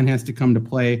offensive line has to come to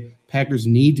play. Packers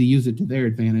need to use it to their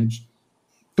advantage.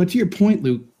 But to your point,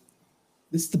 Luke,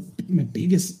 this is my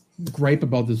biggest gripe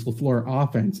about this LaFleur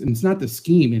offense. And it's not the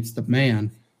scheme, it's the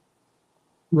man.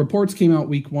 Reports came out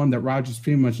week one that Rodgers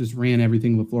pretty much just ran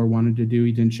everything LaFleur wanted to do.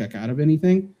 He didn't check out of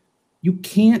anything. You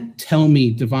can't tell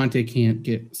me Devontae can't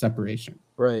get separation.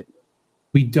 Right.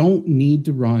 We don't need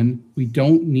to run. We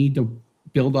don't need to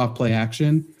build off play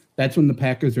action. That's when the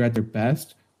Packers are at their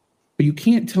best. But you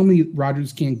can't tell me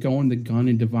Rodgers can't go in the gun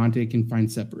and Devontae can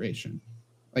find separation.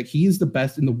 Like, he's the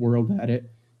best in the world at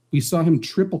it. We saw him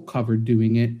triple covered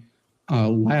doing it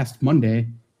last Monday.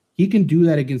 He can do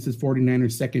that against his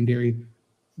 49ers secondary,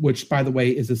 which, by the way,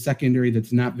 is a secondary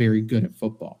that's not very good at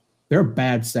football. They're a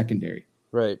bad secondary.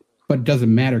 Right. But it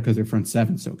doesn't matter because their front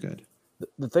seven's so good.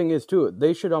 The thing is, too,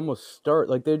 they should almost start,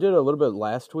 like they did a little bit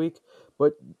last week,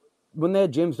 but when they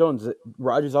had James Jones,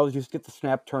 Rodgers always just get the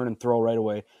snap, turn, and throw right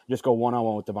away. Just go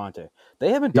one-on-one with Devontae.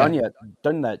 They haven't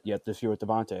done that yet this year with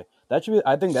Devontae.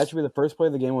 I think that should be the first play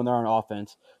of the game when they're on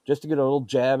offense, just to get a little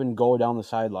jab and go down the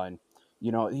sideline.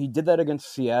 He did that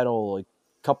against Seattle like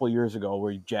a couple of years ago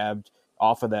where he jabbed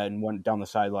off of that and went down the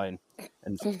sideline.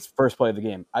 And first play of the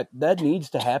game. That needs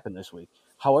to happen this week.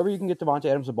 However you can get Devontae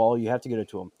Adams the ball, you have to get it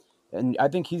to him. And I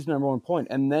think he's the number one point.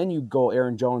 And then you go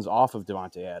Aaron Jones off of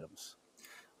Devontae Adams.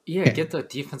 Yeah, get the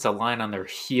defensive line on their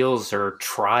heels, or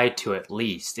try to at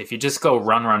least. If you just go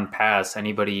run, pass,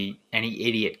 any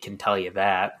idiot can tell you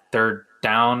that. Third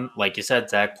down, like you said,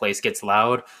 Zach, place gets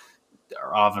loud,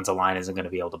 our offensive line isn't going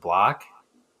to be able to block.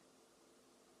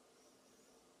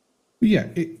 Yeah,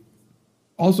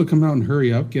 also come out and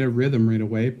hurry up, get a rhythm right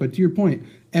away. But to your point,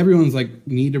 everyone's like,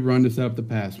 need to run to set up the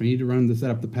pass. We need to run to set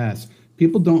up the pass.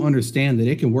 People don't understand that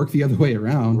it can work the other way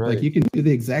around. Right. Like, you can do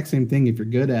the exact same thing if you're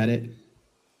good at it.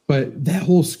 But that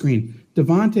whole screen,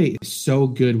 Devontae is so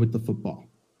good with the football.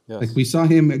 Yes. Like, we saw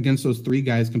him against those three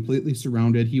guys completely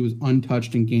surrounded. He was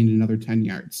untouched and gained another 10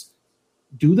 yards.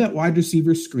 Do that wide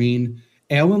receiver screen.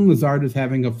 Alan Lazard is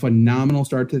having a phenomenal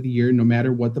start to the year, no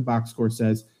matter what the box score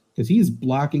says, because he is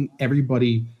blocking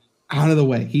everybody out of the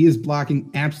way. He is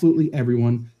blocking absolutely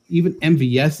everyone. Even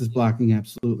MVS is blocking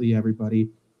absolutely everybody.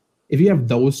 If you have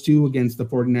those two against the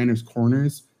 49ers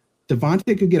corners,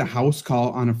 Devontae could get a house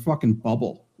call on a fucking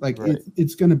bubble. Like, right.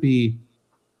 It's going to be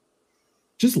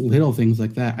just little things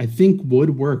like that, I think,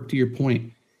 would work, to your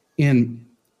point. And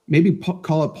maybe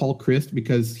call it Paul Christ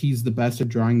because he's the best at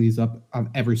drawing these up I've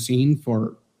ever seen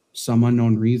for some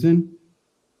unknown reason.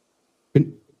 But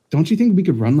don't you think we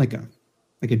could run like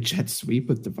a jet sweep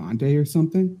with Devontae or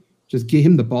something? Just get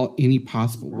him the ball any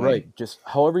possible way. Right. Just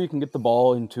however you can get the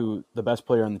ball into the best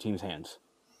player on the team's hands.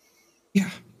 Yeah.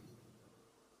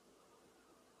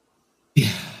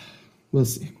 Yeah. We'll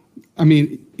see. I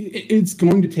mean, it's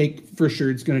going to take, for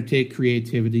sure, it's going to take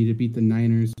creativity to beat the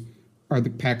Niners. Are the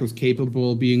Packers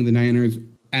capable of being the Niners?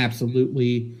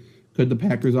 Absolutely. Could the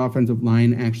Packers' offensive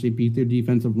line actually beat their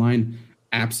defensive line?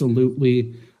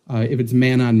 Absolutely. If it's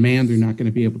man-on-man, they're not going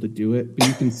to be able to do it. But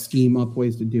you can scheme up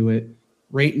ways to do it.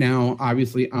 Right now,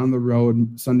 obviously, on the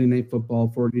road, Sunday Night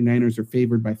Football, 49ers are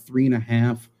favored by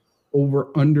 3.5.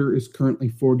 Over-under is currently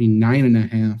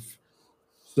 49.5.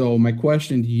 So my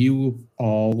question to you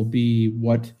all will be,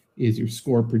 what is your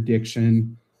score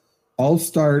prediction? I'll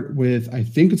start with, I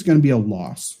think it's going to be a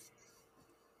loss.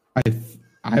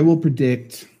 I will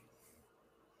predict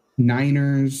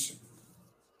Niners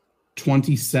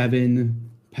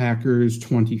 27, Packers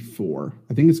 24.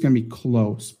 I think it's going to be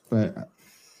close, but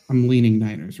I'm leaning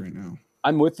Niners right now.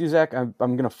 I'm with you, Zach. I'm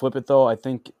going to flip it, though. I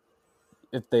think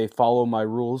if they follow my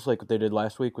rules like what they did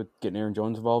last week with getting Aaron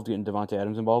Jones involved, getting Devontae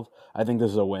Adams involved, I think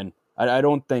this is a win. I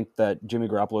don't think that Jimmy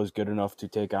Garoppolo is good enough to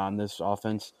take on this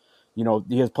offense. You know,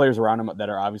 he has players around him that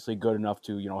are obviously good enough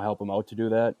to, you know, help him out to do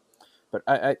that. But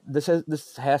this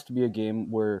has to be a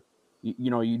game where, you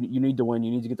need to win.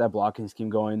 You need to get that blocking scheme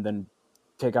going, then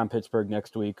take on Pittsburgh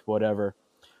next week, whatever.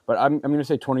 But I'm going to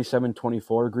say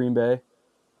 27-24 Green Bay.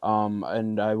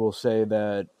 And I will say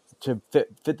that to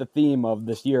fit the theme of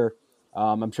this year,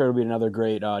 I'm sure it'll be another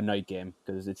great night game,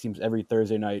 because it seems every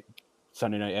Thursday night,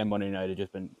 Sunday night, and Monday night have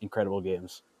just been incredible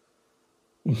games.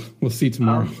 We'll see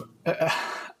tomorrow.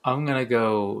 I'm going to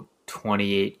go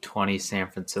 28-20 San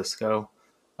Francisco.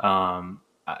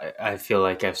 I feel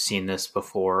like I've seen this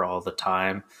before all the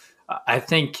time. I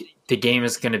think the game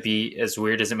is going to be, as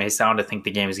weird as it may sound, I think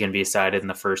the game is going to be decided in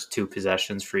the first two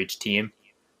possessions for each team.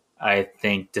 I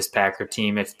think this Packer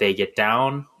team, if they get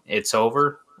down, it's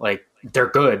over. Like, they're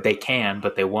good. They can,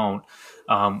 but they won't.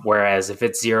 Whereas if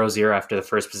it's 0-0 after the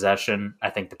first possession,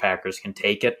 I think the Packers can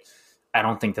take it. I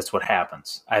don't think that's what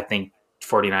happens. I think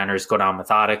 49ers go down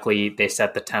methodically. They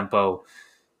set the tempo.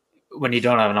 When you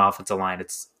don't have an offensive line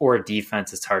or a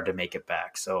defense, it's hard to make it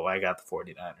back. So I got the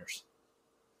 49ers.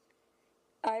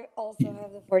 I also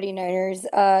have the 49ers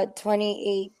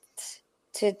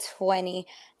 28-20,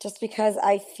 just because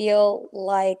I feel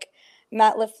like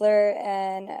Matt LaFleur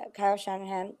and Kyle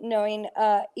Shanahan, knowing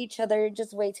each other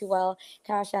just way too well.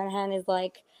 Kyle Shanahan is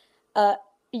like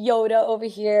Yoda over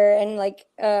here, and like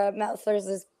Matt LaFleur is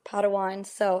his Padawan,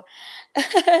 so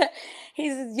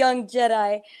he's a young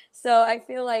Jedi. So I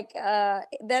feel like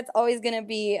that's always going to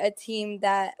be a team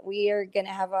that we are going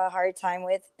to have a hard time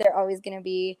with. They're always going to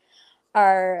be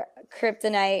our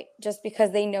kryptonite, just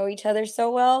because they know each other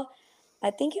so well. I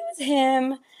think it was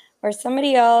him or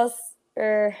somebody else,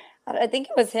 or I think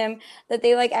it was him, that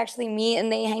they like actually meet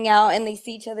and they hang out and they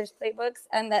see each other's playbooks,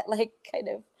 and that like kind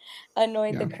of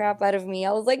annoyed the crap out of me.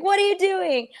 I was like, what are you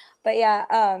doing? But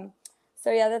yeah,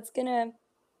 so yeah,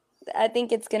 I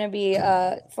think it's gonna be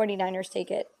 49ers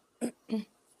take it.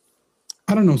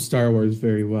 I don't know Star Wars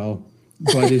very well,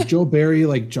 but is Joe Barry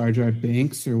like Jar Jar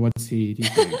Binks, or what's he? Do you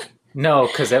think? No,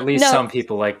 because at least some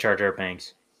people like Jar Jar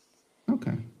Binks.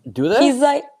 Okay. Do they? He's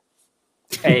like,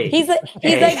 Hey, he's like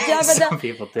Jabba some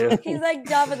people do. He's like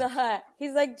Jabba the Hutt.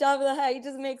 He's like Jabba the Hutt. He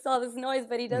just makes all this noise,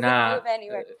 but he doesn't move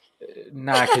anywhere.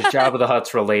 Nah, because Jabba the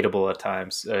Hutt's relatable at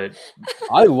times.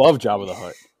 I love Jabba the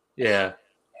Hutt. Yeah.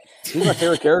 He's my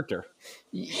favorite character.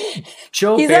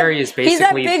 Joe Barry is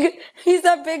basically he's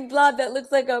that big blob that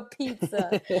looks like a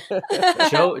pizza.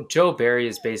 Joe Barry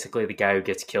is basically the guy who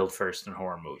gets killed first in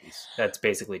horror movies. That's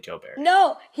basically Joe Barry.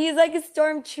 No, he's like a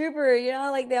stormtrooper. You know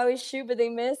how like they always shoot but they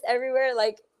miss everywhere.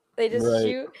 Like they just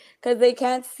shoot because they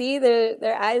can't see.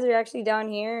 Their eyes are actually down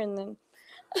here, and then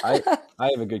I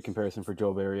have a good comparison for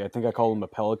Joe Barry. I think I called him a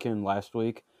pelican last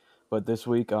week, but this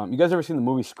week, you guys ever seen the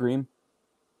movie Scream?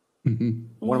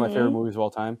 Mm-hmm. One of my favorite movies of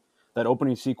all time. That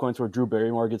opening sequence where Drew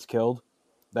Barrymore gets killed,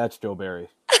 that's Joe Barry.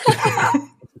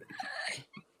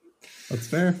 That's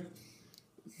fair.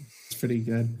 It's pretty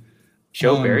good.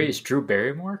 Joe Barry is Drew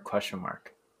Barrymore? ?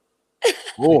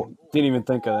 Oh, didn't even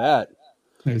think of that.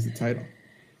 There's the title.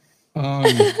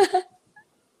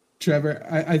 Trevor,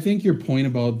 I think your point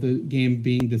about the game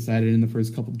being decided in the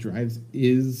first couple drives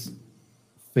is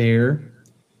fair.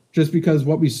 Just because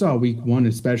what we saw week one,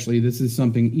 especially, this is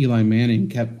something Eli Manning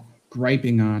kept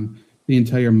griping on the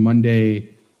entire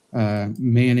Monday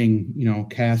Manning,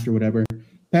 cast or whatever.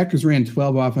 Packers ran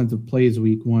 12 offensive plays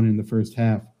week one in the first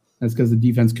half. That's because the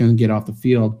defense couldn't get off the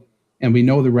field. And we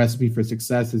know the recipe for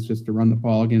success is just to run the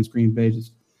ball against Green Bay,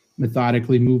 just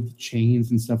methodically move the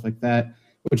chains and stuff like that,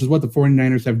 which is what the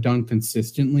 49ers have done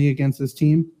consistently against this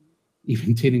team,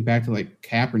 even dating back to like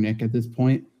Kaepernick at this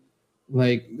point.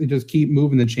 Like, they just keep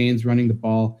moving the chains, running the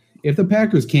ball. If the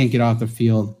Packers can't get off the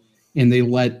field and they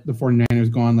let the 49ers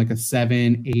go on like a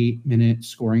 7-8 minute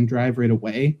scoring drive right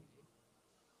away,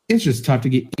 it's just tough to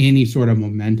get any sort of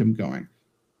momentum going.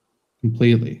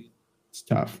 Completely. It's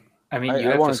tough. I mean, you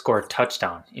have to score a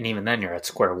touchdown, and even then you're at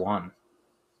square one.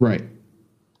 Right.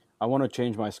 I want to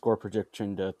change my score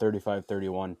prediction to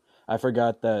 35-31. I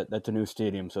forgot that that's a new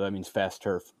stadium, so that means fast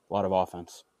turf. A lot of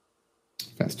offense.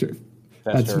 Fast turf.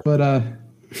 Fast turf.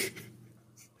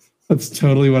 That's That's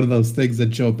totally one of those things that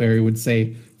Joe Barry would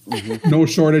say. No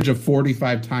shortage of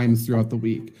 45 times throughout the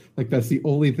week. Like that's the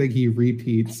only thing he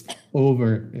repeats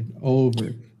over and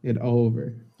over and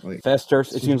over. Like, Fast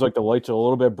turf. It seems like the lights are a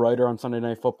little bit brighter on Sunday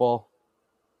Night Football.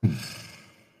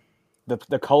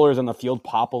 The colors on the field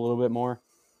pop a little bit more.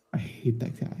 I hate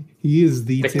that guy. He is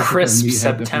the crisp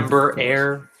September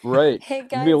air. Right. Hey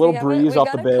guys, Maybe a little breeze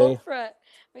off the bay.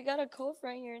 We got a cold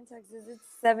front here in Texas. It's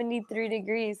 73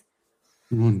 degrees.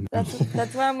 Oh, no.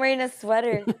 That's why I'm wearing a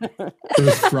sweater. There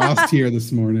was frost here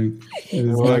this morning. It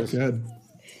was not good.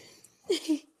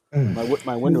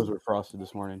 My windows were frosted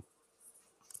this morning.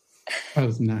 I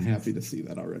was not happy to see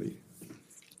that already.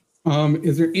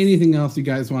 Is there anything else you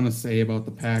guys want to say about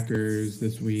the Packers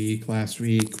this week, last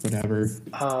week, whatever?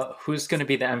 Who's going to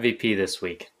be the MVP this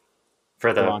week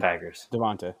for the Packers?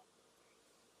 Devontae.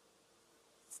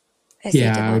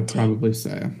 I would probably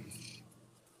say.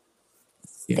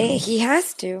 Yeah. He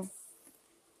has to.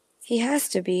 He has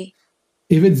to be.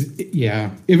 If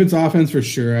it's offense for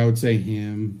sure, I would say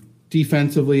him.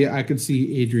 Defensively, I could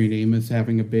see Adrian Amos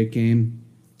having a big game.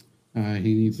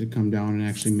 He needs to come down and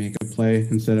actually make a play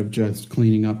instead of just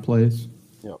cleaning up plays.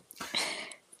 Yep.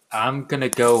 I'm going to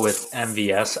go with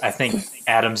MVS. I think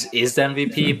Adams is the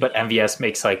MVP, but MVS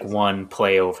makes like one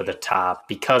play over the top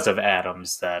because of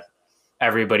Adams that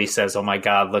everybody says, oh my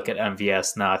God, look at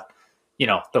MVS, not,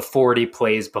 the 40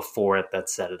 plays before it that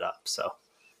set it up. So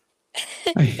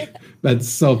that's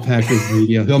so Packers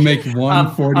media. He'll make one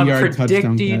 40-yard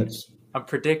touchdown catch. I'm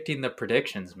predicting the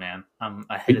predictions, man. I'm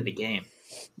ahead of the game.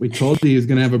 We told you he was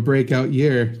going to have a breakout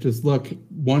year. Just look,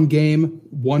 one game,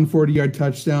 one 40-yard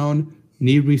touchdown.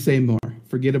 Need we say more?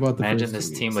 Forget about the Imagine first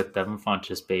this team with Devin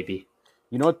Funchess, baby.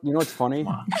 You know what's funny?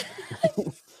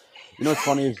 You know what's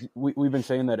funny is we've been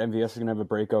saying that MVS is going to have a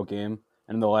breakout game,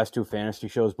 and in the last two fantasy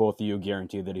shows, both of you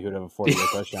guaranteed that he would have a 40-yard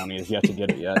touchdown. He has yet to get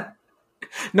it yet.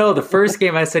 No, the first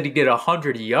game I said he'd get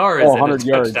 100 yards and a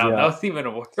touchdown. Yeah. That was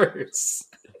even worse.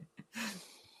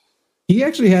 He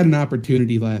actually had an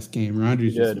opportunity last game.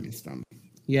 Rodgers just missed him.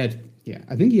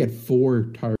 I think he had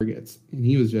 4 targets, and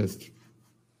he was just,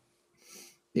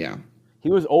 He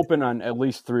was open on at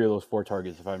least 3 of those 4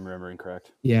 targets, if I'm remembering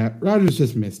correct. Yeah, Rodgers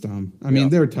just missed them. I mean,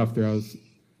 they were tough throws.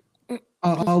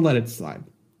 I'll let it slide.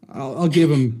 I'll give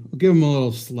him a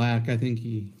little slack. I think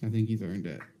he's earned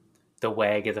it. The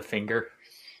wag of the finger.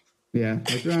 Yeah,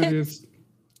 like Rodgers,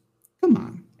 come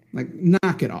on, like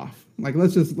knock it off. Like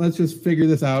let's just figure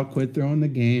this out. Quit throwing the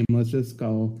game. Let's just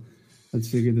go. Let's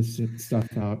figure this stuff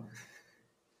out.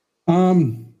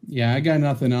 I got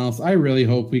nothing else. I really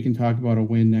hope we can talk about a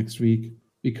win next week,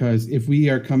 because if we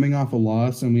are coming off a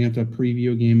loss and we have to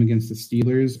preview a game against the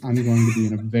Steelers, I'm going to be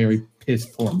in a very piss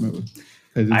poor mood,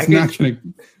 because it's not going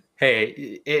to.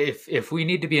 Hey, if we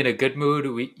need to be in a good mood,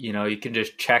 you can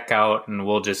just check out and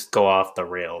we'll just go off the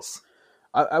rails.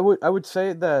 I would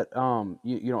say that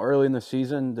early in the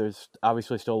season, there's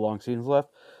obviously still a long season left,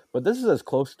 but this is as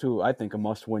close to, I think, a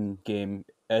must-win game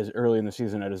as early in the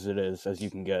season as it is as you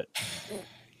can get.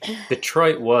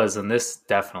 Detroit was, and this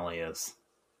definitely is.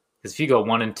 Because if you go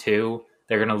 1-2,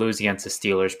 they're going to lose against the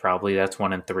Steelers probably. That's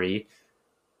 1-3.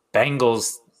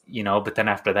 Bengals, but then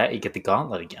after that, you get the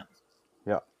gauntlet again.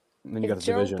 Yeah. And then you got the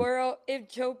division. If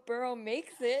Joe Burrow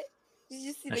makes it, did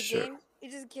you see the game? He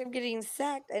just kept getting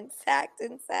sacked and sacked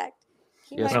and sacked.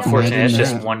 It's unfortunate. It's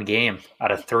just one game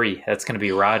out of 3. That's going to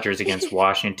be Rodgers against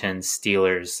Washington,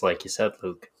 Steelers, like you said,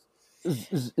 Luke.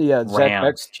 Yeah,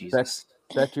 Rams,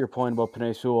 back to your point about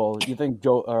Penei Sewell. You think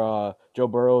Joe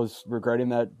Burrow is regretting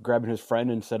that, grabbing his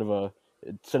friend instead of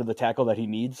the tackle that he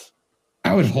needs?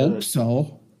 I would hope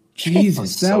so.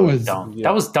 Jesus, that was dumb. Yeah.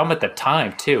 That was dumb at the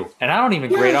time too, and I don't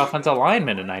even grade offensive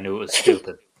linemen, and I knew it was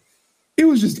stupid. It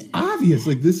was just obvious.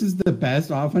 Like, this is the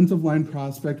best offensive line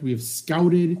prospect we have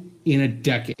scouted in a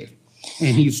decade,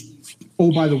 and he's,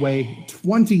 oh by the way,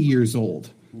 20 years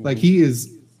old. Like, he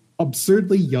is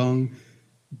absurdly young,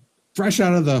 fresh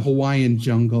out of the Hawaiian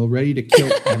jungle, ready to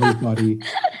kill everybody.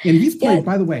 And he's played,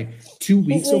 by the way, 2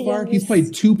 weeks so far. He's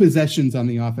played 2 possessions on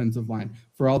the offensive line.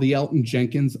 For all the Elton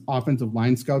Jenkins offensive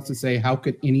line scouts to say, how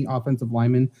could any offensive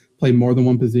lineman play more than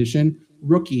one position?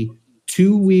 Rookie,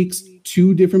 2 weeks,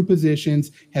 2 different positions,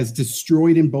 has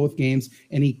destroyed in both games,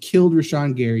 and he killed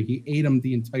Rashawn Gary. He ate him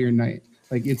the entire night.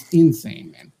 Like, it's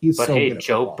insane, man. He's so good. But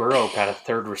Joe Burrow got a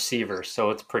 3rd receiver,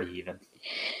 so it's pretty even.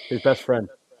 His best friend.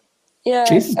 Yeah,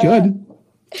 Chase is good.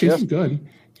 Chase is good.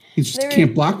 He just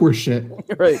can't block worse shit.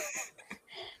 Right.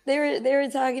 They were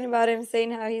talking about him,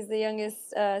 saying how he's the youngest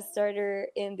starter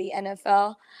in the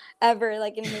NFL ever,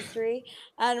 like in history.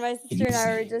 And my sister and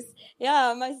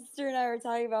I were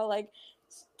talking about, like,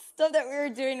 stuff that we were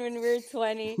doing when we were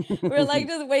 20. We're like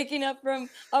just waking up from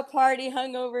a party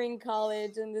hungover in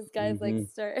college, and this guy's like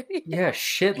starting. Yeah,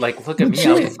 shit. Like, look at me.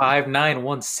 I'm 5'9",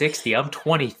 160. I'm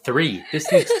 23. This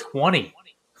dude's 20.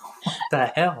 What the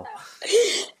hell?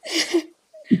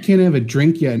 You can't have a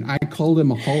drink yet, and I called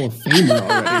him a Hall of Famer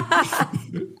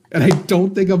already. And I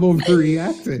don't think I'm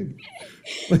overreacting.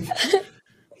 Like,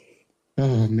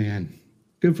 oh, man.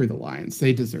 Good for the Lions.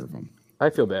 They deserve them. I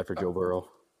feel bad for Joe Burrow.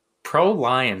 Pro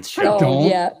Lions show. don't.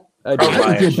 Yeah. I Pro I do. don't feel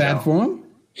Lions bad show. for him.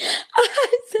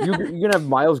 You're going to have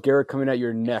Myles Garrett coming at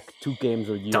your neck 2 games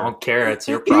a year. Don't care. It's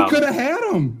your He problem. could have had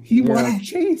him. He wanted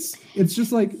Chase. It's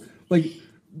just like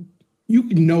you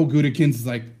know Gutekunst is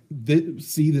like,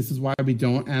 this is why we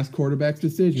don't ask quarterbacks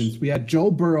decisions. We had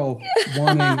Joe Burrow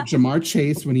wanting Jamar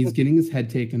Chase when he's getting his head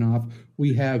taken off.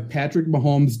 We have Patrick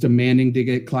Mahomes demanding to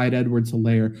get Clyde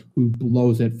Edwards-Helaire, who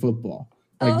blows at football.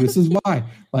 Like, this is why.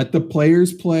 Let the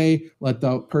players play. Let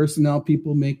the personnel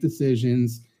people make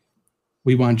decisions.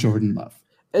 We want Jordan Love.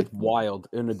 It's wild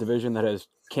in a division that has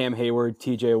Cam Hayward,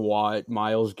 TJ Watt,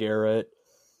 Myles Garrett,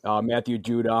 Matthew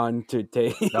Judon to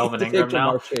take Melvin Ingram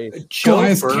now. Jamar Chase. Joe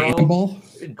Calais Burrow. Campbell.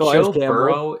 Campbell.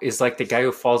 Burrow is like the guy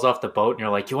who falls off the boat, and you're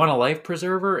like, "You want a life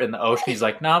preserver?" In the ocean, he's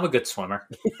like, "No, I'm a good swimmer."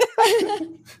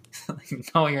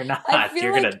 No, you're not.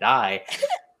 You're gonna die.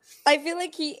 I feel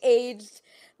like he aged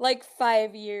like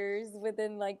 5 years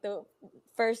within like the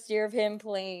first year of him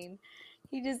playing.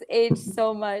 He just aged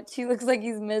so much. He looks like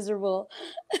he's miserable.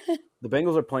 The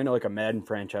Bengals are playing it like a Madden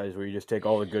franchise where you just take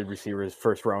all the good receivers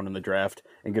first round in the draft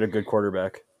and get a good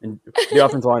quarterback. And the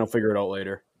offensive line will figure it out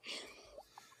later.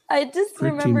 I just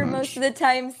Pretty remember much. most of the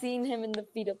time seeing him in the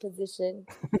fetal position.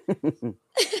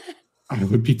 I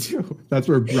would be too. That's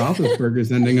where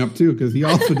Roethlisberger's ending up too, because he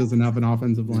also doesn't have an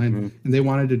offensive line, and they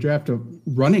wanted to draft a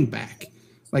running back.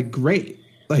 Like, great.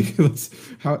 Like,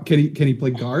 how can he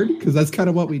play guard? Because that's kind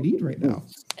of what we need right now.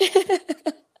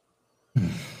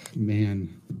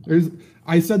 Man,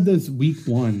 I said this week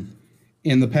 1,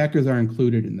 and the Packers are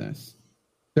included in this.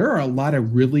 There are a lot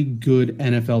of really good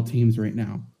NFL teams right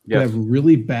now that Yes. have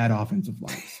really bad offensive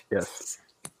lines, Yes.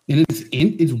 and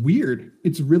it's weird.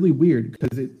 It's really weird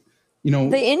because The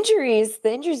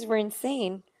injuries were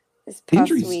insane this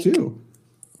past injuries week. too.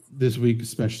 This week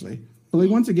especially. But like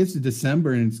once it gets to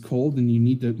December and it's cold and you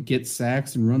need to get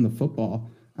sacks and run the football,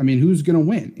 I mean, who's going to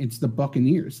win? It's the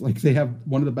Buccaneers. Like, they have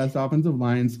one of the best offensive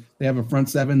lines. They have a front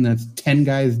seven that's 10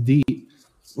 guys deep.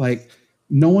 Like,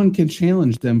 no one can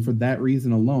challenge them for that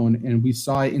reason alone. And we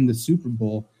saw it in the Super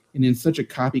Bowl. And in such a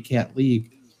copycat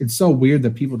league, it's so weird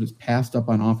that people just passed up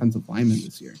on offensive linemen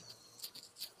this year.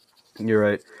 You're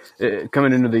right.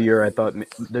 Coming into the year, I thought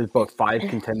there's about 5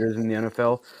 contenders in the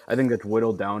NFL. I think that's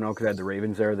whittled down now because I had the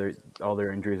Ravens there. All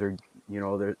their injuries are,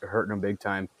 they're hurting them big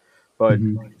time. But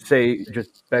say,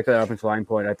 just back to that offensive line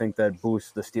point, I think that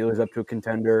boosts the Steelers up to a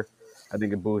contender. I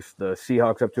think it boosts the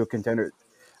Seahawks up to a contender.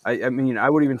 I mean, I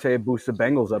would even say it boosts the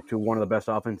Bengals up to one of the best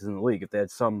offenses in the league if they had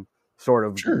some sort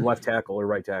of left tackle or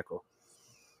right tackle.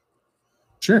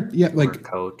 Sure. Yeah, Or like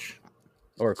coach.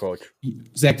 Or a coach.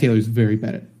 Zach Taylor's very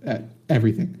bad at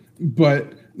everything.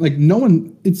 But like no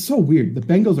one, it's so weird. The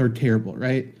Bengals are terrible,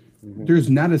 right? There's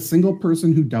not a single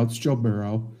person who doubts Joe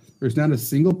Burrow. There's not a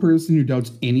single person who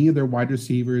doubts any of their wide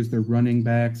receivers, their running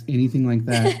backs, anything like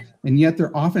that. And yet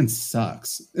their offense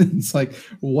sucks. It's like,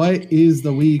 what is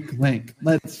the weak link?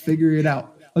 Let's figure it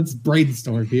out. Let's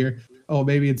brainstorm here. Oh,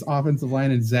 maybe it's offensive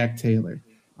line and Zach Taylor.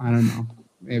 I don't know.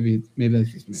 Maybe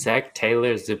that's just me. Zach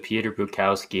Taylor is the Peter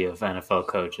Bukowski of NFL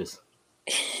coaches.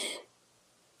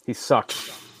 He sucks.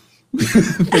 For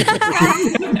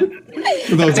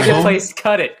those It's a at good home, place.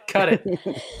 Cut it.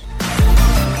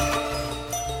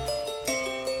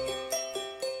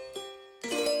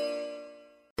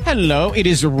 Hello, it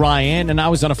is Ryan, and I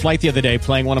was on a flight the other day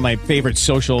playing one of my favorite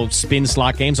social spin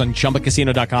slot games on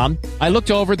ChumbaCasino.com. I looked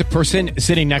over at the person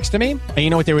sitting next to me, and you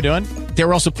know what they were doing? They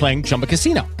were also playing Chumba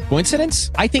Casino.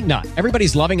 Coincidence? I think not.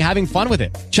 Everybody's loving having fun with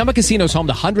it. Chumba Casino is home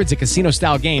to hundreds of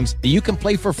casino-style games that you can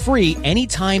play for free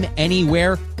anytime,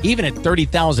 anywhere, even at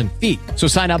 30,000 feet. So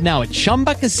sign up now at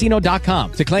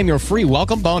ChumbaCasino.com to claim your free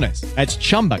welcome bonus. That's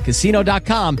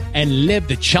ChumbaCasino.com and live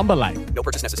the Chumba life. No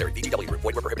purchase necessary. VGW Group.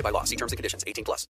 Void where prohibited by law. See terms and conditions. 18+.